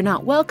 They're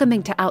not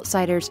welcoming to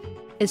outsiders,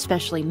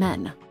 especially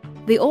men.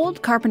 The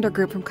old carpenter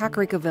group from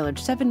Kakariko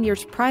Village 7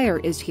 years prior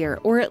is here,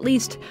 or at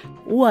least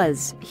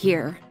was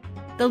here.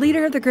 The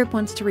leader of the group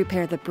wants to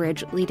repair the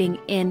bridge leading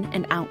in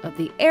and out of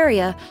the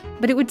area,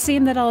 but it would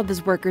seem that all of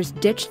his workers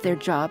ditched their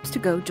jobs to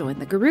go join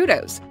the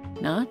Gerudos.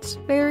 Not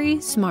very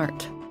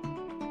smart.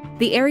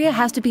 The area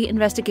has to be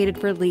investigated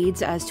for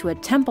leads as to a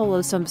temple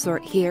of some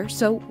sort here,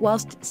 so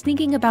whilst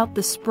sneaking about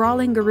the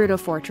sprawling Gerudo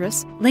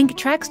fortress, Link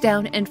tracks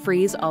down and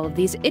frees all of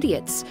these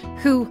idiots,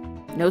 who,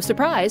 no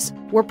surprise,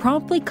 were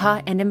promptly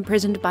caught and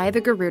imprisoned by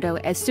the Gerudo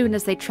as soon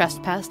as they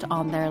trespassed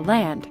on their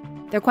land.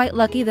 They're quite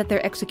lucky that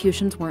their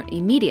executions weren't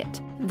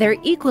immediate. They're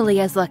equally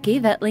as lucky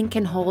that Link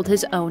can hold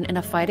his own in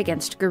a fight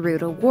against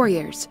Gerudo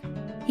warriors.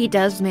 He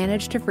does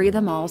manage to free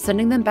them all,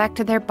 sending them back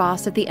to their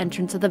boss at the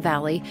entrance of the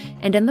valley,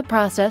 and in the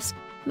process,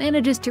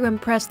 manages to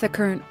impress the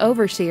current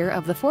overseer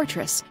of the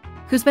fortress,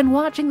 who's been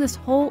watching this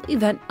whole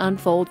event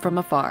unfold from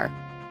afar.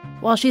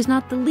 While she's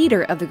not the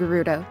leader of the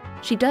Gerudo,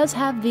 she does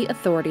have the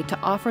authority to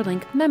offer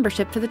Link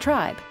membership to the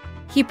tribe.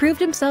 He proved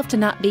himself to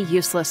not be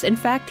useless. In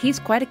fact, he's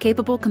quite a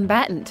capable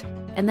combatant,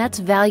 and that's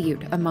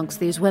valued amongst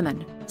these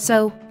women.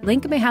 So,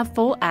 Link may have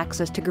full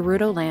access to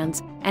Gerudo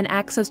lands and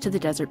access to the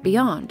desert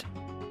beyond.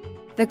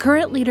 The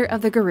current leader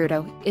of the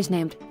Gerudo is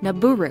named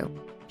Nabooru.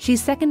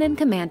 She's second in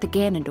command to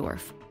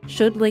Ganondorf.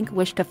 Should Link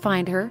wish to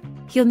find her,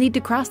 he'll need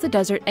to cross the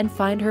desert and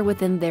find her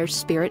within their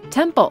spirit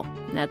temple.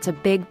 That's a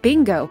big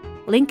bingo.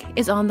 Link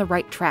is on the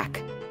right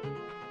track.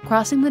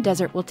 Crossing the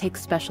desert will take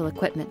special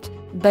equipment,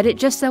 but it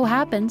just so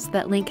happens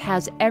that Link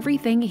has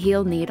everything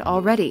he'll need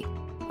already.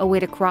 A way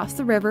to cross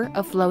the river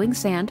of flowing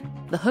sand,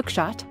 the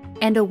hookshot,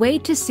 and a way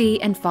to see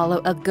and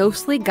follow a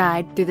ghostly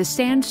guide through the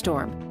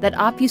sandstorm that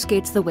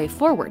obfuscates the way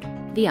forward,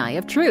 the Eye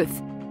of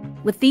Truth.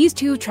 With these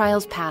two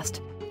trials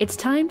passed, it's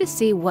time to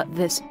see what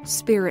this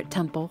spirit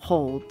temple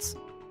holds.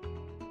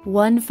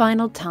 One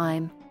final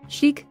time,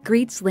 Sheik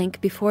greets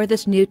Link before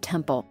this new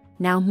temple.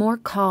 Now more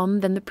calm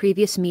than the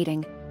previous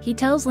meeting, he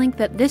tells Link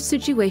that this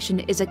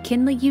situation is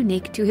akinly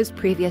unique to his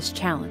previous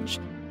challenge.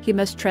 He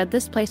must tread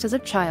this place as a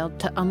child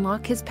to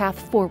unlock his path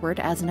forward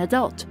as an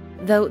adult,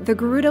 though the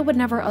Gerudo would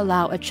never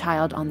allow a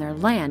child on their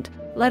land,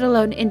 let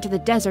alone into the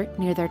desert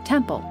near their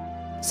temple.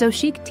 So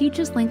Sheik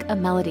teaches Link a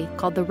melody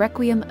called the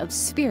Requiem of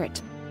Spirit,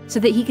 so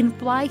that he can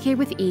fly here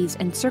with ease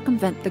and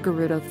circumvent the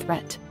Gerudo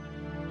threat.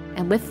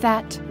 And with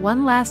that,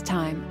 one last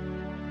time,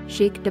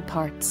 Sheik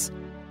departs,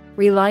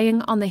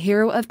 relying on the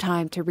hero of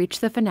time to reach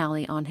the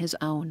finale on his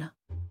own.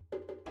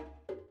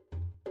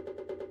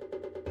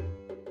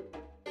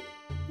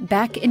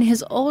 Back in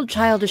his old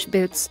childish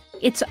boots,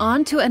 it's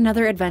on to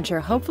another adventure,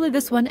 hopefully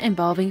this one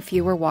involving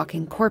fewer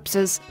walking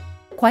corpses.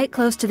 Quite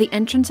close to the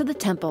entrance of the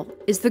temple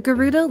is the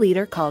Gerudo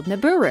leader called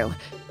Nabooru.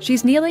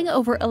 She's kneeling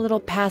over a little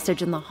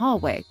passage in the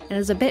hallway and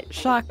is a bit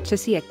shocked to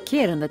see a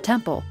kid in the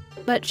temple.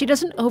 But she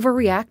doesn't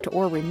overreact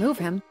or remove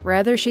him,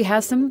 rather she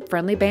has some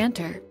friendly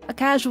banter, a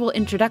casual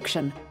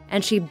introduction,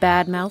 and she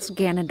badmouths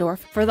Ganondorf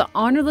for the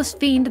honorless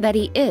fiend that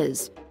he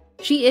is.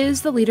 She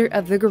is the leader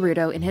of the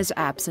Gerudo in his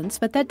absence,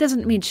 but that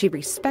doesn't mean she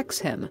respects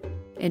him.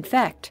 In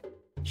fact,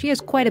 she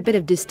has quite a bit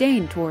of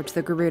disdain towards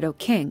the Gerudo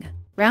king.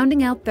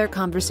 Rounding out their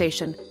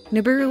conversation,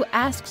 Nibiru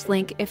asks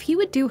Link if he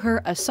would do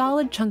her a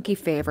solid chunky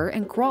favor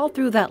and crawl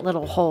through that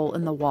little hole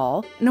in the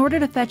wall in order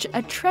to fetch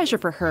a treasure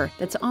for her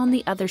that's on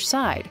the other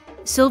side.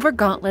 Silver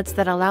gauntlets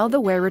that allow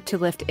the wearer to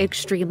lift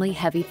extremely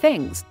heavy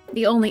things.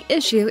 The only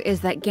issue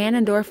is that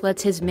Ganondorf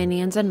lets his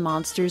minions and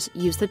monsters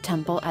use the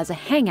temple as a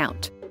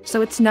hangout,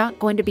 so it's not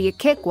going to be a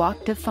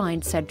cakewalk to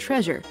find said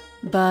treasure.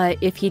 But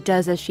if he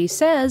does as she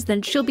says,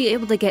 then she'll be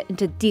able to get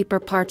into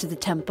deeper parts of the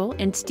temple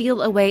and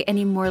steal away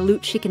any more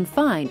loot she can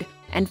find,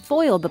 and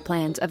foil the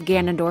plans of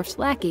Ganondorf's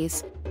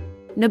lackeys.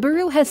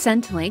 Nibiru has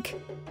sent Link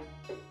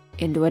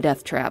into a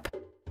death trap.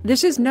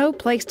 This is no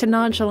place to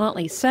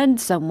nonchalantly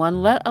send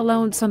someone, let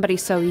alone somebody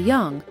so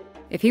young.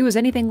 If he was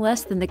anything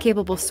less than the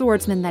capable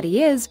swordsman that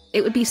he is,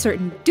 it would be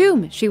certain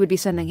doom she would be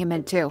sending him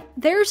into.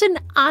 There's an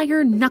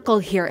iron knuckle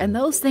here, and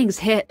those things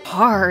hit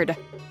hard.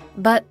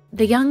 But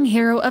the young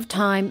hero of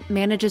time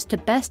manages to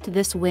best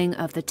this wing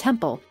of the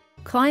temple,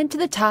 climb to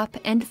the top,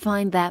 and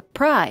find that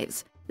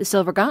prize, the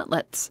silver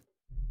gauntlets.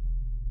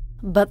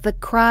 But the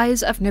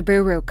cries of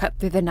Nibiru cut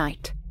through the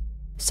night.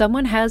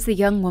 Someone has the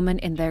young woman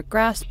in their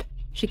grasp.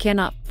 She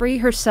cannot free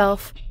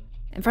herself,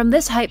 and from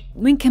this height,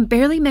 Link can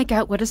barely make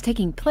out what is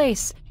taking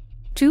place.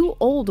 Two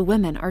old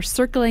women are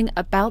circling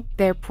about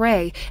their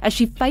prey as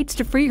she fights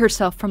to free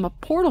herself from a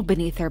portal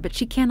beneath her, but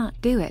she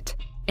cannot do it.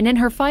 And in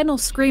her final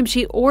scream,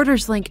 she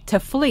orders Link to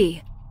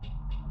flee.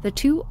 The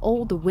two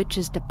old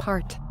witches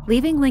depart,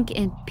 leaving Link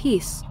in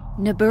peace.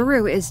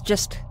 Nibiru is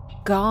just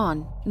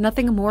gone.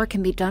 Nothing more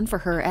can be done for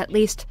her, at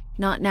least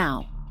not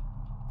now.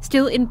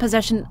 Still in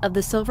possession of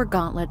the silver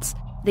gauntlets,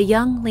 the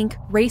young Link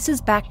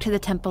races back to the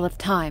Temple of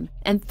Time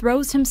and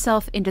throws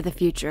himself into the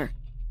future.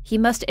 He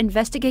must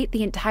investigate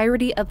the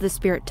entirety of the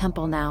Spirit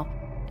Temple now,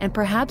 and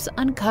perhaps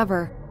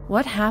uncover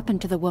what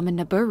happened to the woman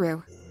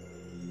Nibiru.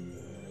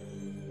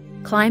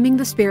 Climbing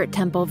the Spirit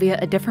Temple via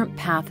a different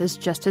path is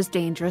just as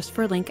dangerous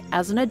for Link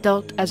as an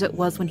adult as it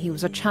was when he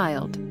was a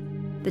child.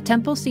 The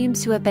temple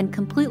seems to have been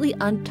completely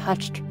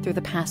untouched through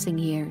the passing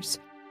years.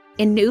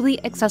 In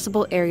newly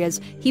accessible areas,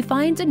 he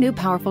finds a new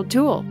powerful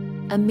tool,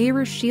 a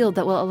mirror shield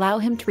that will allow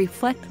him to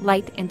reflect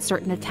light in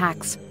certain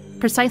attacks,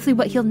 precisely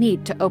what he'll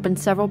need to open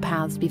several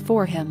paths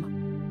before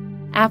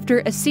him. After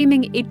a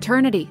seeming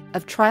eternity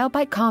of trial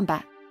by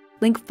combat,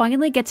 Link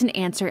finally gets an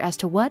answer as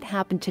to what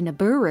happened to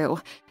Nibiru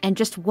and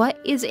just what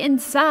is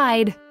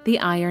inside the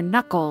Iron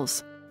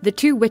Knuckles. The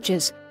two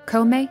witches,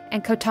 Kome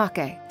and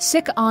Kotake,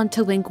 sick on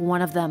to Link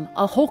one of them,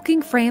 a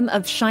hulking frame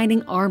of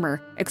shining armor,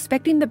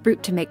 expecting the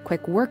brute to make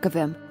quick work of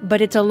him.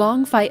 But it's a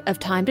long fight of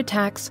timed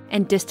attacks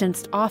and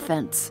distanced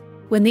offense.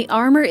 When the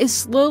armor is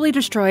slowly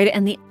destroyed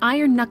and the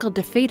Iron Knuckle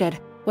defeated,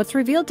 what's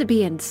revealed to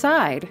be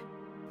inside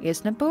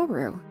is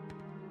Nibiru.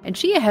 And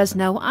she has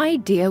no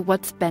idea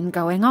what's been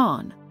going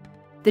on.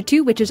 The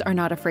two witches are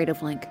not afraid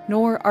of Link,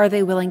 nor are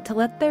they willing to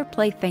let their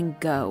plaything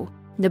go.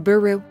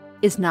 Nibiru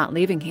is not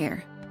leaving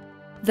here.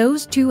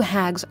 Those two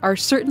hags are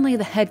certainly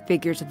the head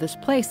figures of this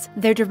place.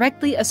 They're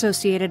directly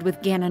associated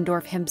with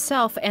Ganondorf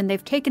himself, and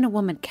they've taken a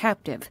woman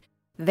captive.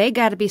 They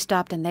gotta be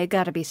stopped, and they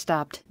gotta be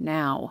stopped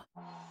now.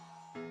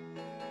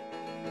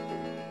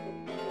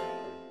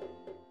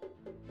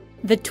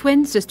 The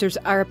twin sisters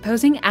are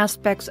opposing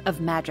aspects of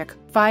magic,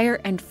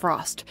 fire and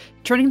frost.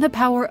 Turning the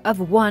power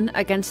of one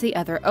against the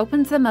other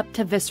opens them up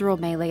to visceral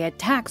melee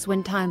attacks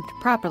when timed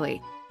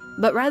properly.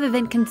 But rather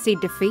than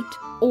concede defeat,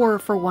 or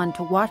for one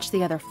to watch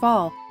the other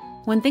fall,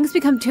 when things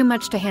become too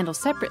much to handle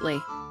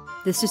separately,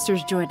 the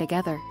sisters join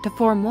together to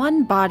form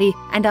one body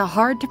and a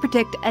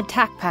hard-to-predict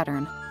attack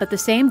pattern. But the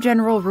same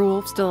general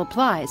rule still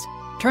applies.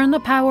 Turn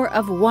the power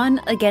of one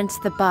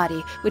against the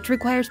body, which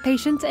requires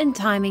patience and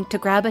timing to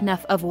grab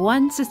enough of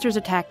one sister's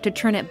attack to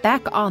turn it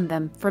back on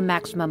them for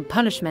maximum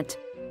punishment.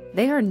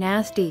 They are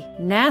nasty,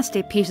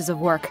 nasty pieces of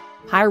work.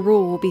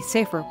 Hyrule will be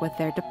safer with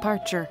their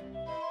departure.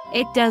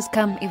 It does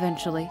come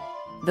eventually.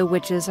 The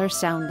witches are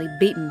soundly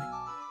beaten,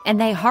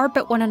 and they harp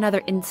at one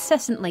another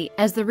incessantly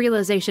as the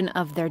realization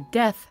of their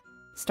death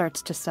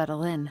starts to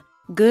settle in.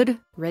 Good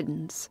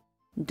riddance.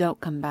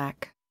 Don't come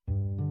back.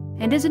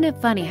 And isn't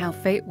it funny how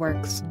fate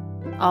works?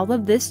 All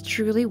of this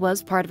truly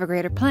was part of a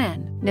greater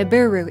plan.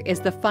 Nibiru is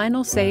the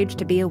final sage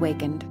to be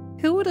awakened.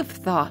 Who would have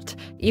thought?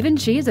 Even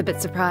she is a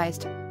bit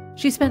surprised.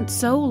 She spent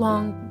so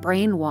long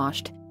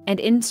brainwashed and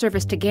in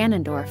service to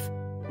Ganondorf.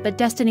 But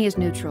destiny is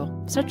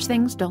neutral. Such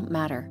things don't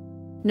matter.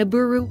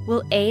 Nibiru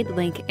will aid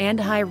Link and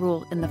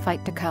Hyrule in the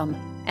fight to come,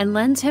 and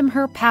lends him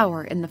her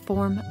power in the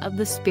form of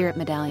the Spirit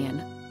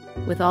Medallion.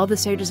 With all the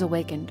sages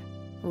awakened,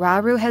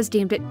 Rauru has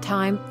deemed it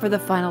time for the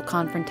final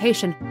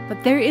confrontation,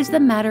 but there is the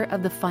matter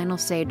of the final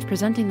sage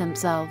presenting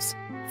themselves.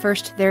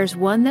 First, there's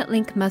one that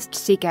Link must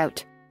seek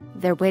out.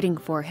 They're waiting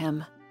for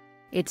him.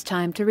 It's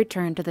time to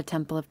return to the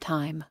Temple of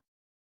Time.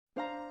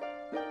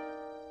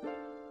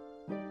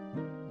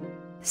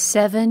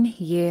 7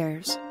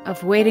 years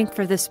of waiting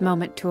for this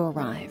moment to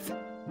arrive.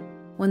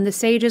 When the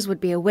sages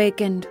would be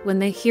awakened, when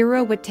the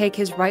hero would take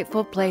his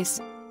rightful place,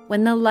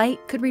 when the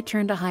light could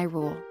return to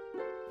Hyrule.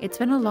 It's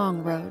been a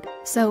long road,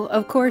 so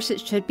of course it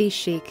should be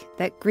Sheik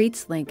that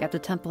greets Link at the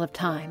Temple of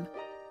Time.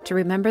 to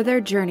remember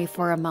their journey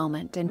for a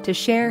moment and to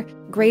share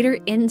greater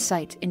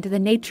insight into the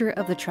nature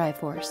of the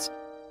Triforce.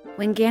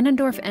 When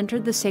Ganondorf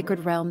entered the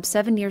Sacred Realm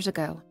 7 years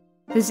ago,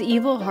 his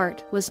evil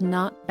heart was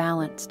not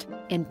balanced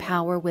in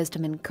power,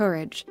 wisdom, and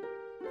courage.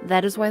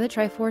 That is why the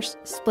Triforce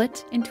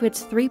split into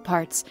its 3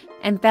 parts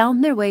and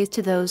found their ways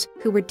to those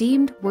who were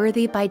deemed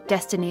worthy by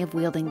destiny of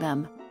wielding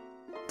them.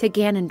 To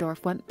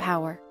Ganondorf went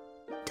power,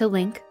 to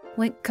Link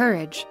went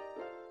courage,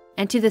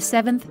 and to the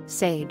 7th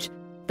Sage,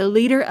 the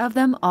leader of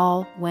them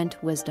all,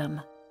 went wisdom.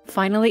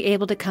 Finally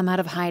able to come out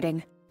of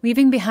hiding,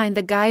 leaving behind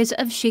the guise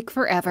of Sheik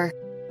forever,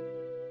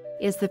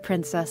 is the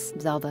Princess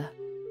Zelda.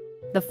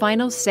 The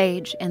final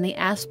sage and the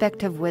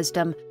aspect of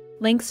wisdom,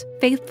 Link's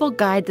faithful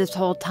guide this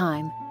whole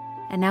time,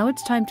 and now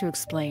it's time to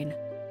explain.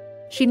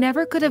 She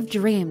never could have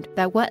dreamed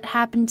that what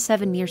happened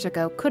 7 years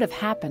ago could have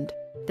happened.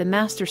 The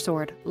Master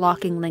Sword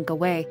locking Link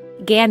away,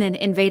 Ganon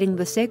invading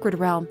the Sacred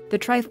Realm, the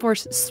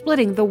Triforce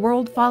splitting, the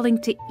world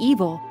falling to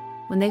evil.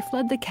 When they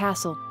fled the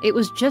castle, it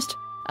was just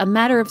a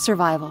matter of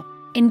survival.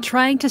 In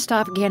trying to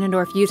stop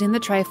Ganondorf using the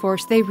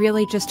Triforce, they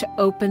really just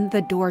opened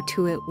the door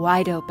to it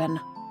wide open.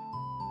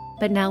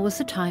 But now was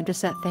the time to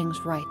set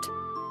things right.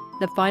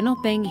 The final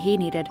thing he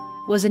needed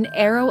was an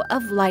arrow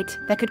of light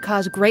that could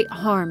cause great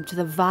harm to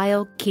the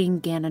vile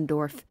King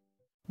Ganondorf.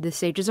 The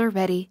sages are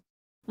ready.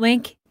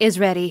 Link is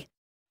ready.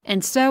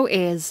 And so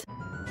is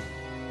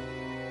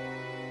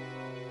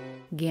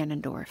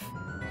Ganondorf.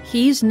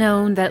 He's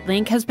known that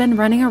Link has been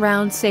running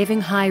around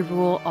saving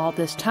Hyrule all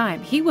this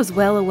time. He was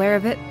well aware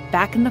of it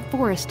back in the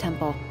Forest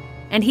Temple,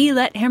 and he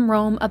let him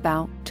roam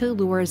about to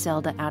lure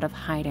Zelda out of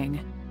hiding.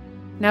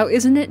 Now,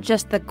 isn't it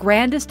just the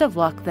grandest of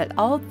luck that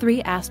all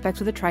 3 aspects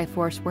of the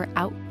Triforce were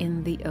out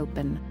in the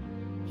open?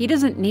 He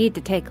doesn't need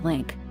to take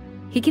Link.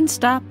 He can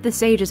stop the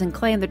sages and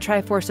claim the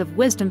Triforce of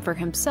Wisdom for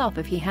himself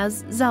if he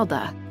has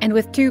Zelda. And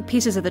with 2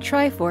 pieces of the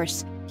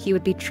Triforce, he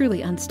would be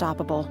truly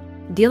unstoppable.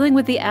 Dealing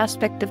with the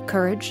aspect of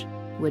courage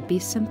would be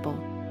simple.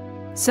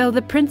 So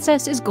the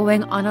princess is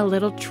going on a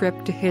little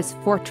trip to his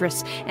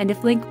fortress, and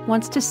if Link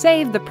wants to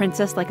save the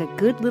princess like a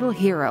good little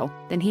hero,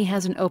 then he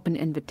has an open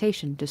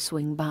invitation to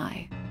swing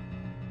by.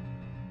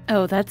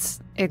 Oh, that's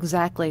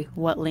exactly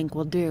what Link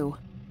will do.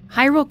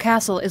 Hyrule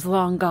Castle is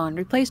long gone,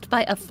 replaced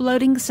by a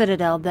floating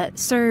citadel that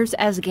serves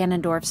as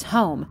Ganondorf's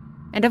home.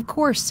 And of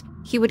course,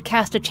 he would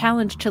cast a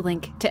challenge to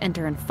Link to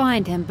enter and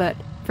find him, but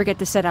forget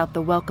to set out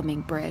the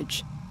welcoming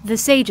bridge. The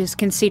sages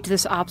can see to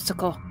this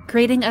obstacle,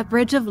 creating a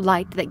bridge of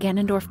light that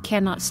Ganondorf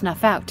cannot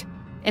snuff out,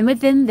 and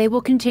within they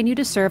will continue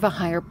to serve a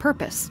higher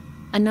purpose.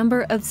 A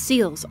number of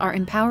seals are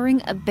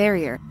empowering a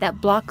barrier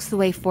that blocks the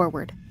way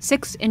forward,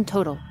 6 in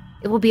total.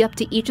 It will be up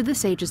to each of the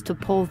sages to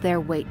pull their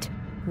weight.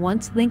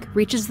 Once Link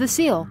reaches the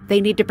seal, they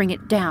need to bring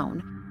it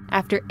down.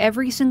 After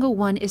every single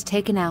one is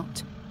taken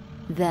out,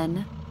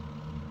 then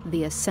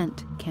the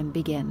ascent can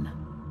begin.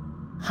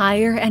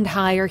 Higher and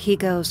higher he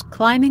goes,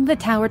 climbing the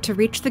tower to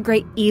reach the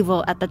great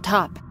evil at the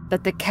top.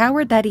 But the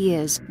coward that he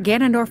is,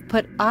 Ganondorf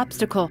put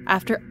obstacle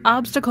after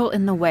obstacle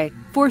in the way,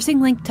 forcing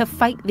Link to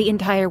fight the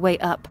entire way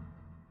up.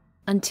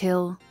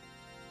 Until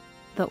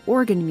the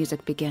organ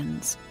music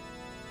begins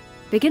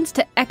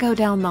to echo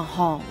down the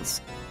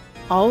halls.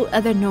 All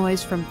other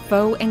noise from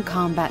foe and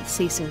combat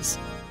ceases.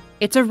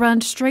 It's a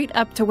run straight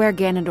up to where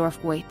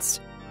Ganondorf waits.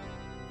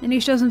 And he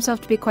shows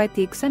himself to be quite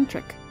the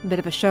eccentric, bit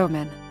of a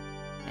showman,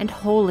 and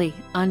wholly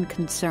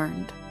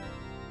unconcerned.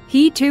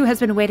 He too has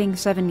been waiting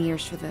 7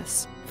 years for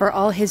this. For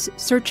all his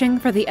searching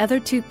for the other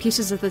 2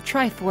 pieces of the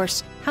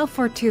Triforce, how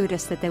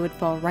fortuitous that they would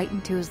fall right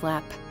into his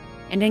lap.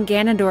 And in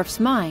Ganondorf's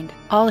mind,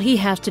 all he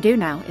has to do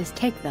now is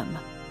take them.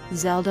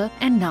 Zelda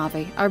and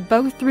Navi are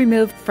both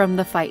removed from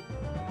the fight.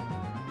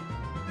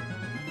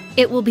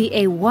 It will be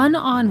a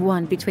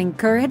one-on-one between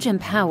courage and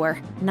power,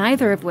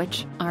 neither of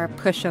which are a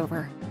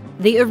pushover.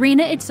 The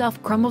arena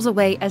itself crumbles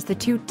away as the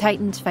 2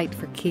 titans fight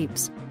for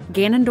keeps.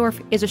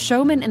 Ganondorf is a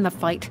showman in the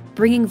fight,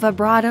 bringing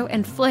vibrato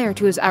and flair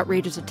to his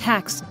outrageous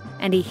attacks,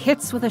 and he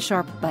hits with a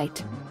sharp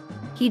bite.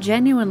 He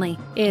genuinely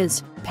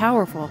is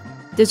powerful,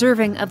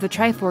 deserving of the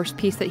Triforce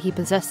piece that he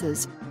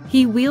possesses.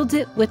 He wields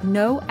it with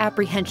no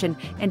apprehension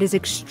and is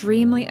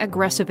extremely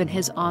aggressive in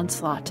his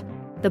onslaught.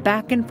 The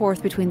back and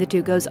forth between the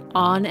 2 goes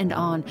on and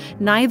on,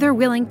 neither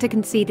willing to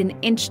concede an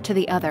inch to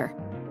the other.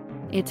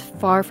 It's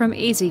far from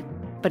easy,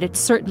 but it's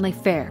certainly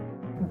fair.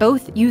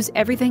 Both use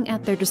everything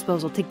at their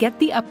disposal to get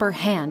the upper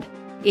hand.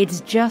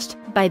 It's just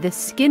by the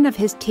skin of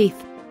his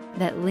teeth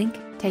that Link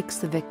takes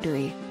the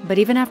victory. But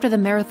even after the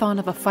marathon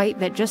of a fight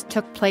that just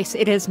took place,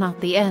 it is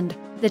not the end.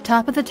 The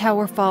top of the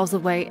tower falls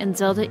away and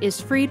Zelda is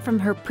freed from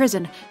her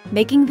prison,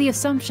 making the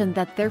assumption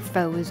that their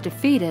foe is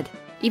defeated,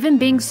 even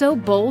being so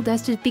bold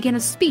as to begin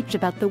a speech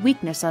about the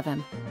weakness of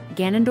him.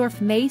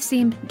 Ganondorf may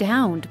seem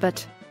downed,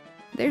 but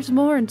there's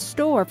more in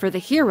store for the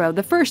hero,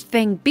 the first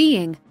thing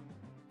being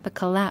the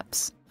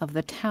collapse of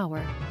the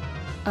tower.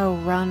 Oh,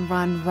 run,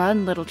 run,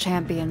 run, little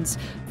champions.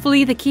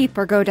 Flee the keep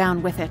or go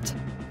down with it.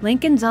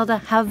 Link and Zelda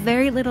have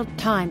very little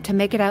time to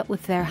make it out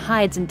with their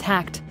hides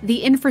intact.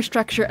 The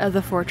infrastructure of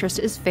the fortress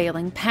is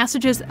failing,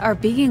 passages are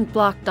being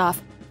blocked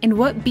off, and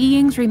what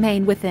beings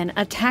remain within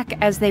attack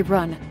as they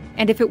run.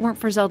 and if it weren't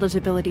for Zelda's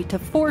ability to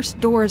force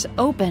doors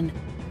open,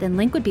 then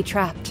Link would be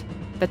trapped.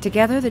 But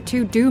together the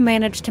two do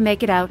manage to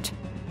make it out,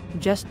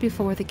 just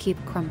before the keep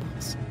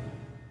crumbles.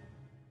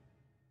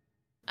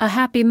 A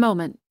happy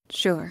moment,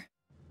 sure.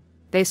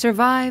 They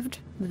survived,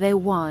 they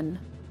won.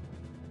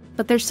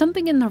 But there's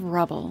something in the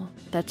rubble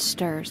that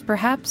stirs.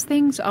 Perhaps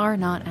things are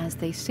not as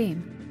they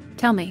seem.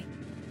 Tell me,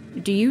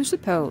 do you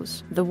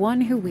suppose the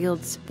one who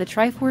wields the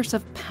Triforce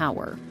of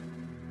Power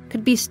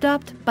could be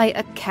stopped by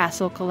a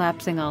castle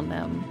collapsing on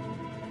them?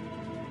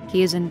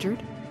 He is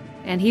injured,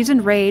 and he's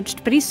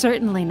enraged, but he's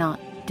certainly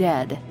not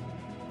dead.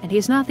 And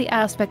he's not the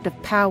aspect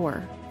of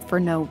power for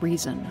no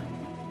reason.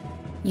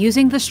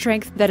 Using the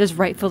strength that is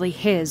rightfully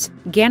his,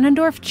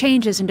 Ganondorf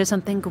changes into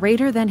something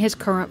greater than his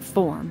current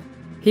form.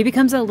 He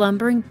becomes a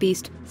lumbering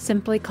beast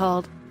simply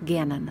called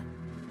Ganon.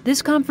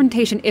 This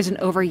confrontation isn't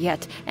over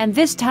yet, and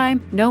this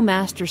time, no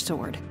Master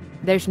Sword.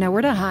 There's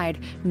nowhere to hide,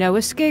 no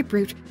escape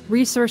route,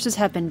 resources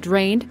have been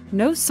drained,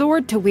 no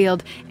sword to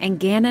wield, and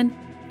Ganon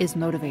is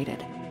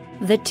motivated.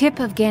 The tip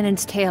of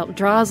Ganon's tail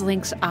draws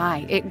Link's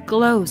eye. It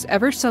glows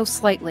ever so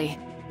slightly.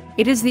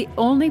 It is the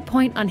only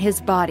point on his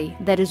body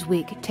that is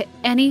weak to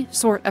any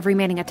sort of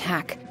remaining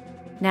attack.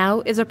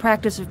 Now is a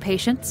practice of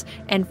patience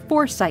and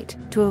foresight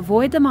to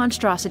avoid the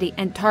monstrosity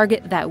and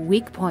target that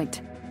weak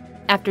point.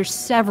 After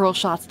several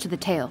shots to the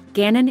tail,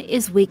 Ganon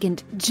is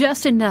weakened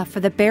just enough for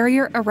the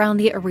barrier around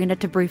the arena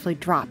to briefly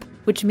drop,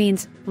 which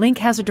means Link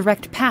has a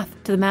direct path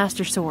to the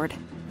Master Sword.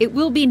 It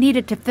will be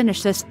needed to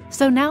finish this,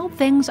 so now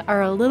things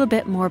are a little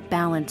bit more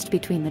balanced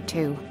between the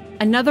two.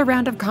 Another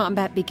round of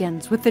combat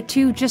begins, with the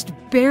two just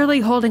barely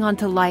holding on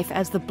to life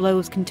as the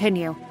blows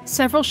continue.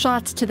 Several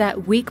shots to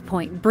that weak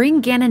point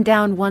bring Ganon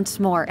down once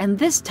more, and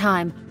this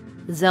time,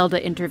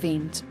 Zelda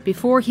intervenes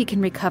before he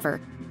can recover.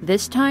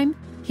 This time,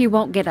 he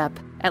won't get up,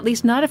 at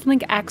least not if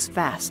Link acts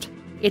fast.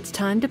 It's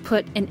time to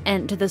put an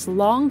end to this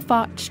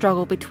long-fought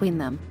struggle between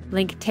them.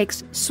 Link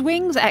takes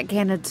swings at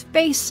Ganon's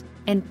face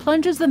and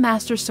plunges the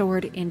Master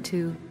Sword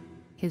into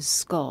his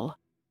skull.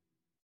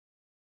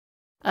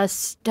 A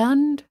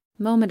stunned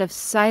moment of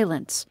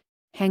silence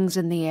hangs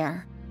in the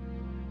air,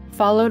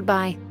 followed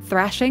by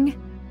thrashing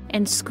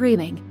and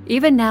screaming.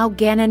 Even now,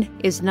 Ganon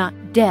is not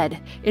dead.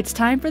 It's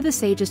time for the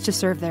sages to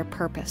serve their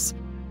purpose.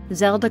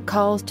 Zelda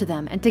calls to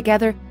them, and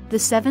together, the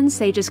 7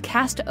 sages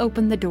cast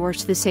open the doors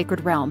to the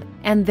sacred realm,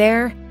 and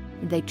there,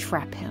 they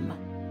trap him.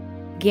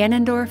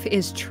 Ganondorf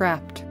is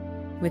trapped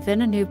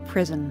within a new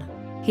prison.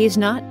 He's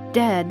not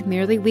dead,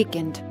 merely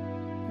weakened,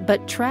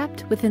 but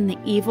trapped within the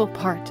evil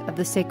part of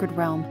the sacred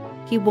realm.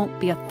 He won't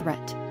be a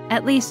threat.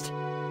 At least,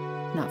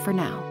 not for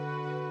now.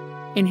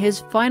 In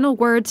his final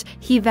words,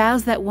 he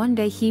vows that one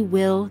day he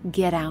will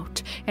get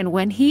out, and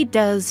when he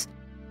does,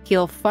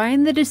 he'll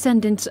find the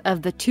descendants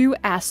of the 2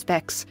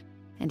 aspects,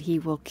 and he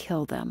will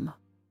kill them.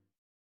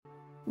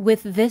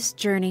 With this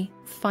journey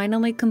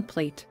finally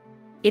complete,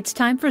 it's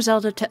time for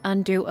Zelda to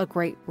undo a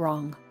great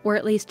wrong, or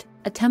at least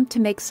attempt to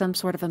make some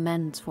sort of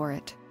amends for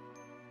it.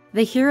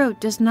 The hero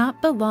does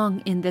not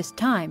belong in this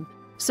time.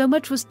 So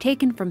much was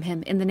taken from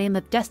him in the name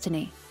of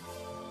destiny.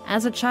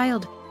 As a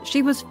child,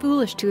 she was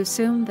foolish to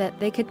assume that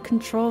they could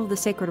control the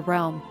sacred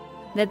realm,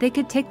 that they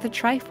could take the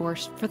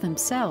Triforce for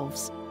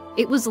themselves.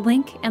 It was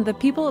Link and the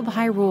people of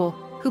Hyrule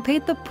who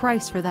paid the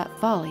price for that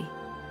folly.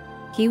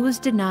 He was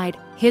denied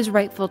his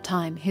rightful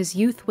time, his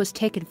youth was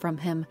taken from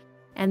him,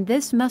 and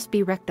this must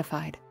be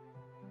rectified.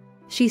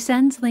 She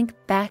sends Link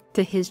back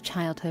to his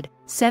childhood,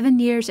 7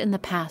 years in the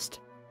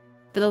past.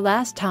 For the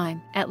last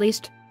time, at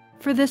least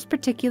for this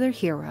particular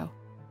hero,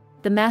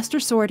 the Master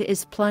Sword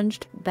is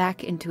plunged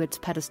back into its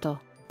pedestal.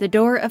 The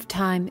door of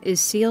time is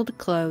sealed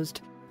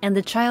closed, and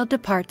the child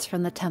departs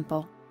from the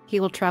temple. He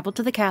will travel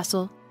to the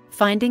castle,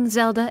 finding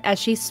Zelda as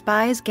she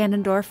spies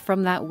Ganondorf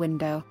from that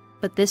window.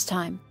 But this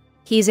time,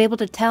 he is able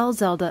to tell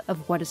Zelda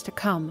of what is to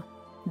come.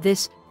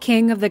 This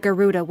king of the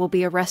Gerudo will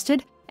be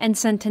arrested and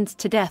sentenced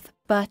to death,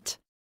 but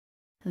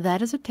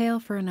that is a tale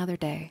for another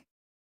day.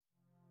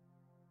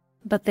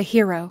 But the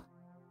hero,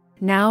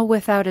 now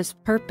without his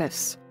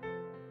purpose,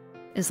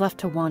 is left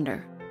to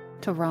wander,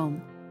 to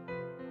roam.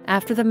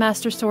 After the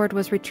Master Sword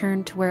was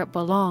returned to where it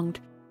belonged,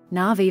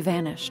 Navi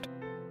vanished.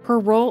 Her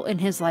role in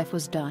his life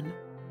was done.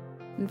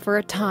 And for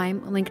a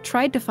time, Link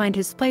tried to find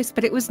his place,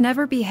 but it was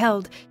never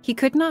beheld. He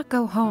could not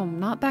go home,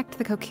 not back to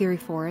the Kokiri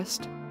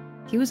Forest.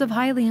 He was of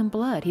Hylian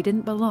blood, he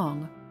didn't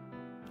belong.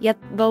 Yet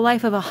the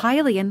life of a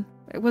Hylian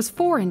was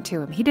foreign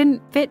to him. He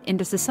didn't fit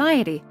into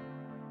society.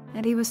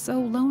 And he was so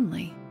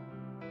lonely.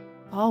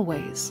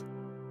 Always.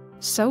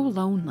 So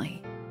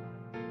lonely.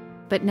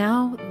 But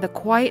now, the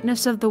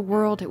quietness of the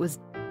world, it was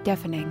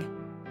deafening.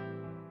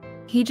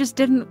 He just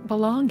didn't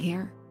belong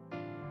here.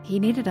 He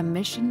needed a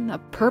mission, a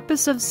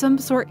purpose of some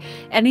sort,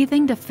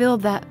 anything to fill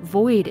that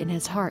void in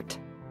his heart.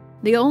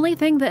 The only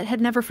thing that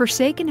had never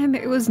forsaken him,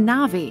 it was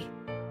Navi.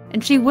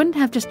 And she wouldn't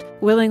have just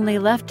willingly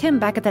left him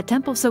back at that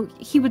temple, so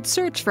he would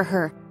search for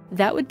her.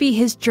 That would be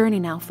his journey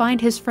now,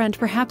 find his friend,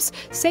 perhaps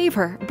save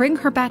her, bring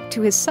her back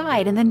to his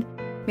side, and then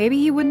maybe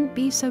he wouldn't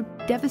be so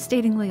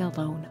devastatingly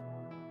alone.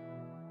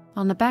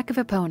 On the back of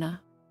Epona,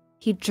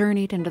 he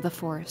journeyed into the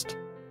forest.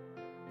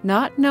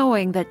 not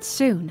knowing that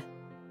soon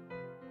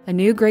a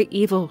new great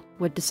evil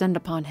would descend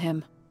upon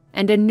him,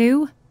 and a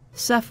new,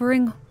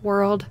 suffering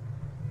world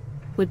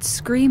would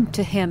scream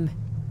to him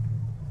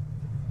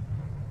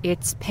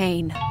its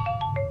pain.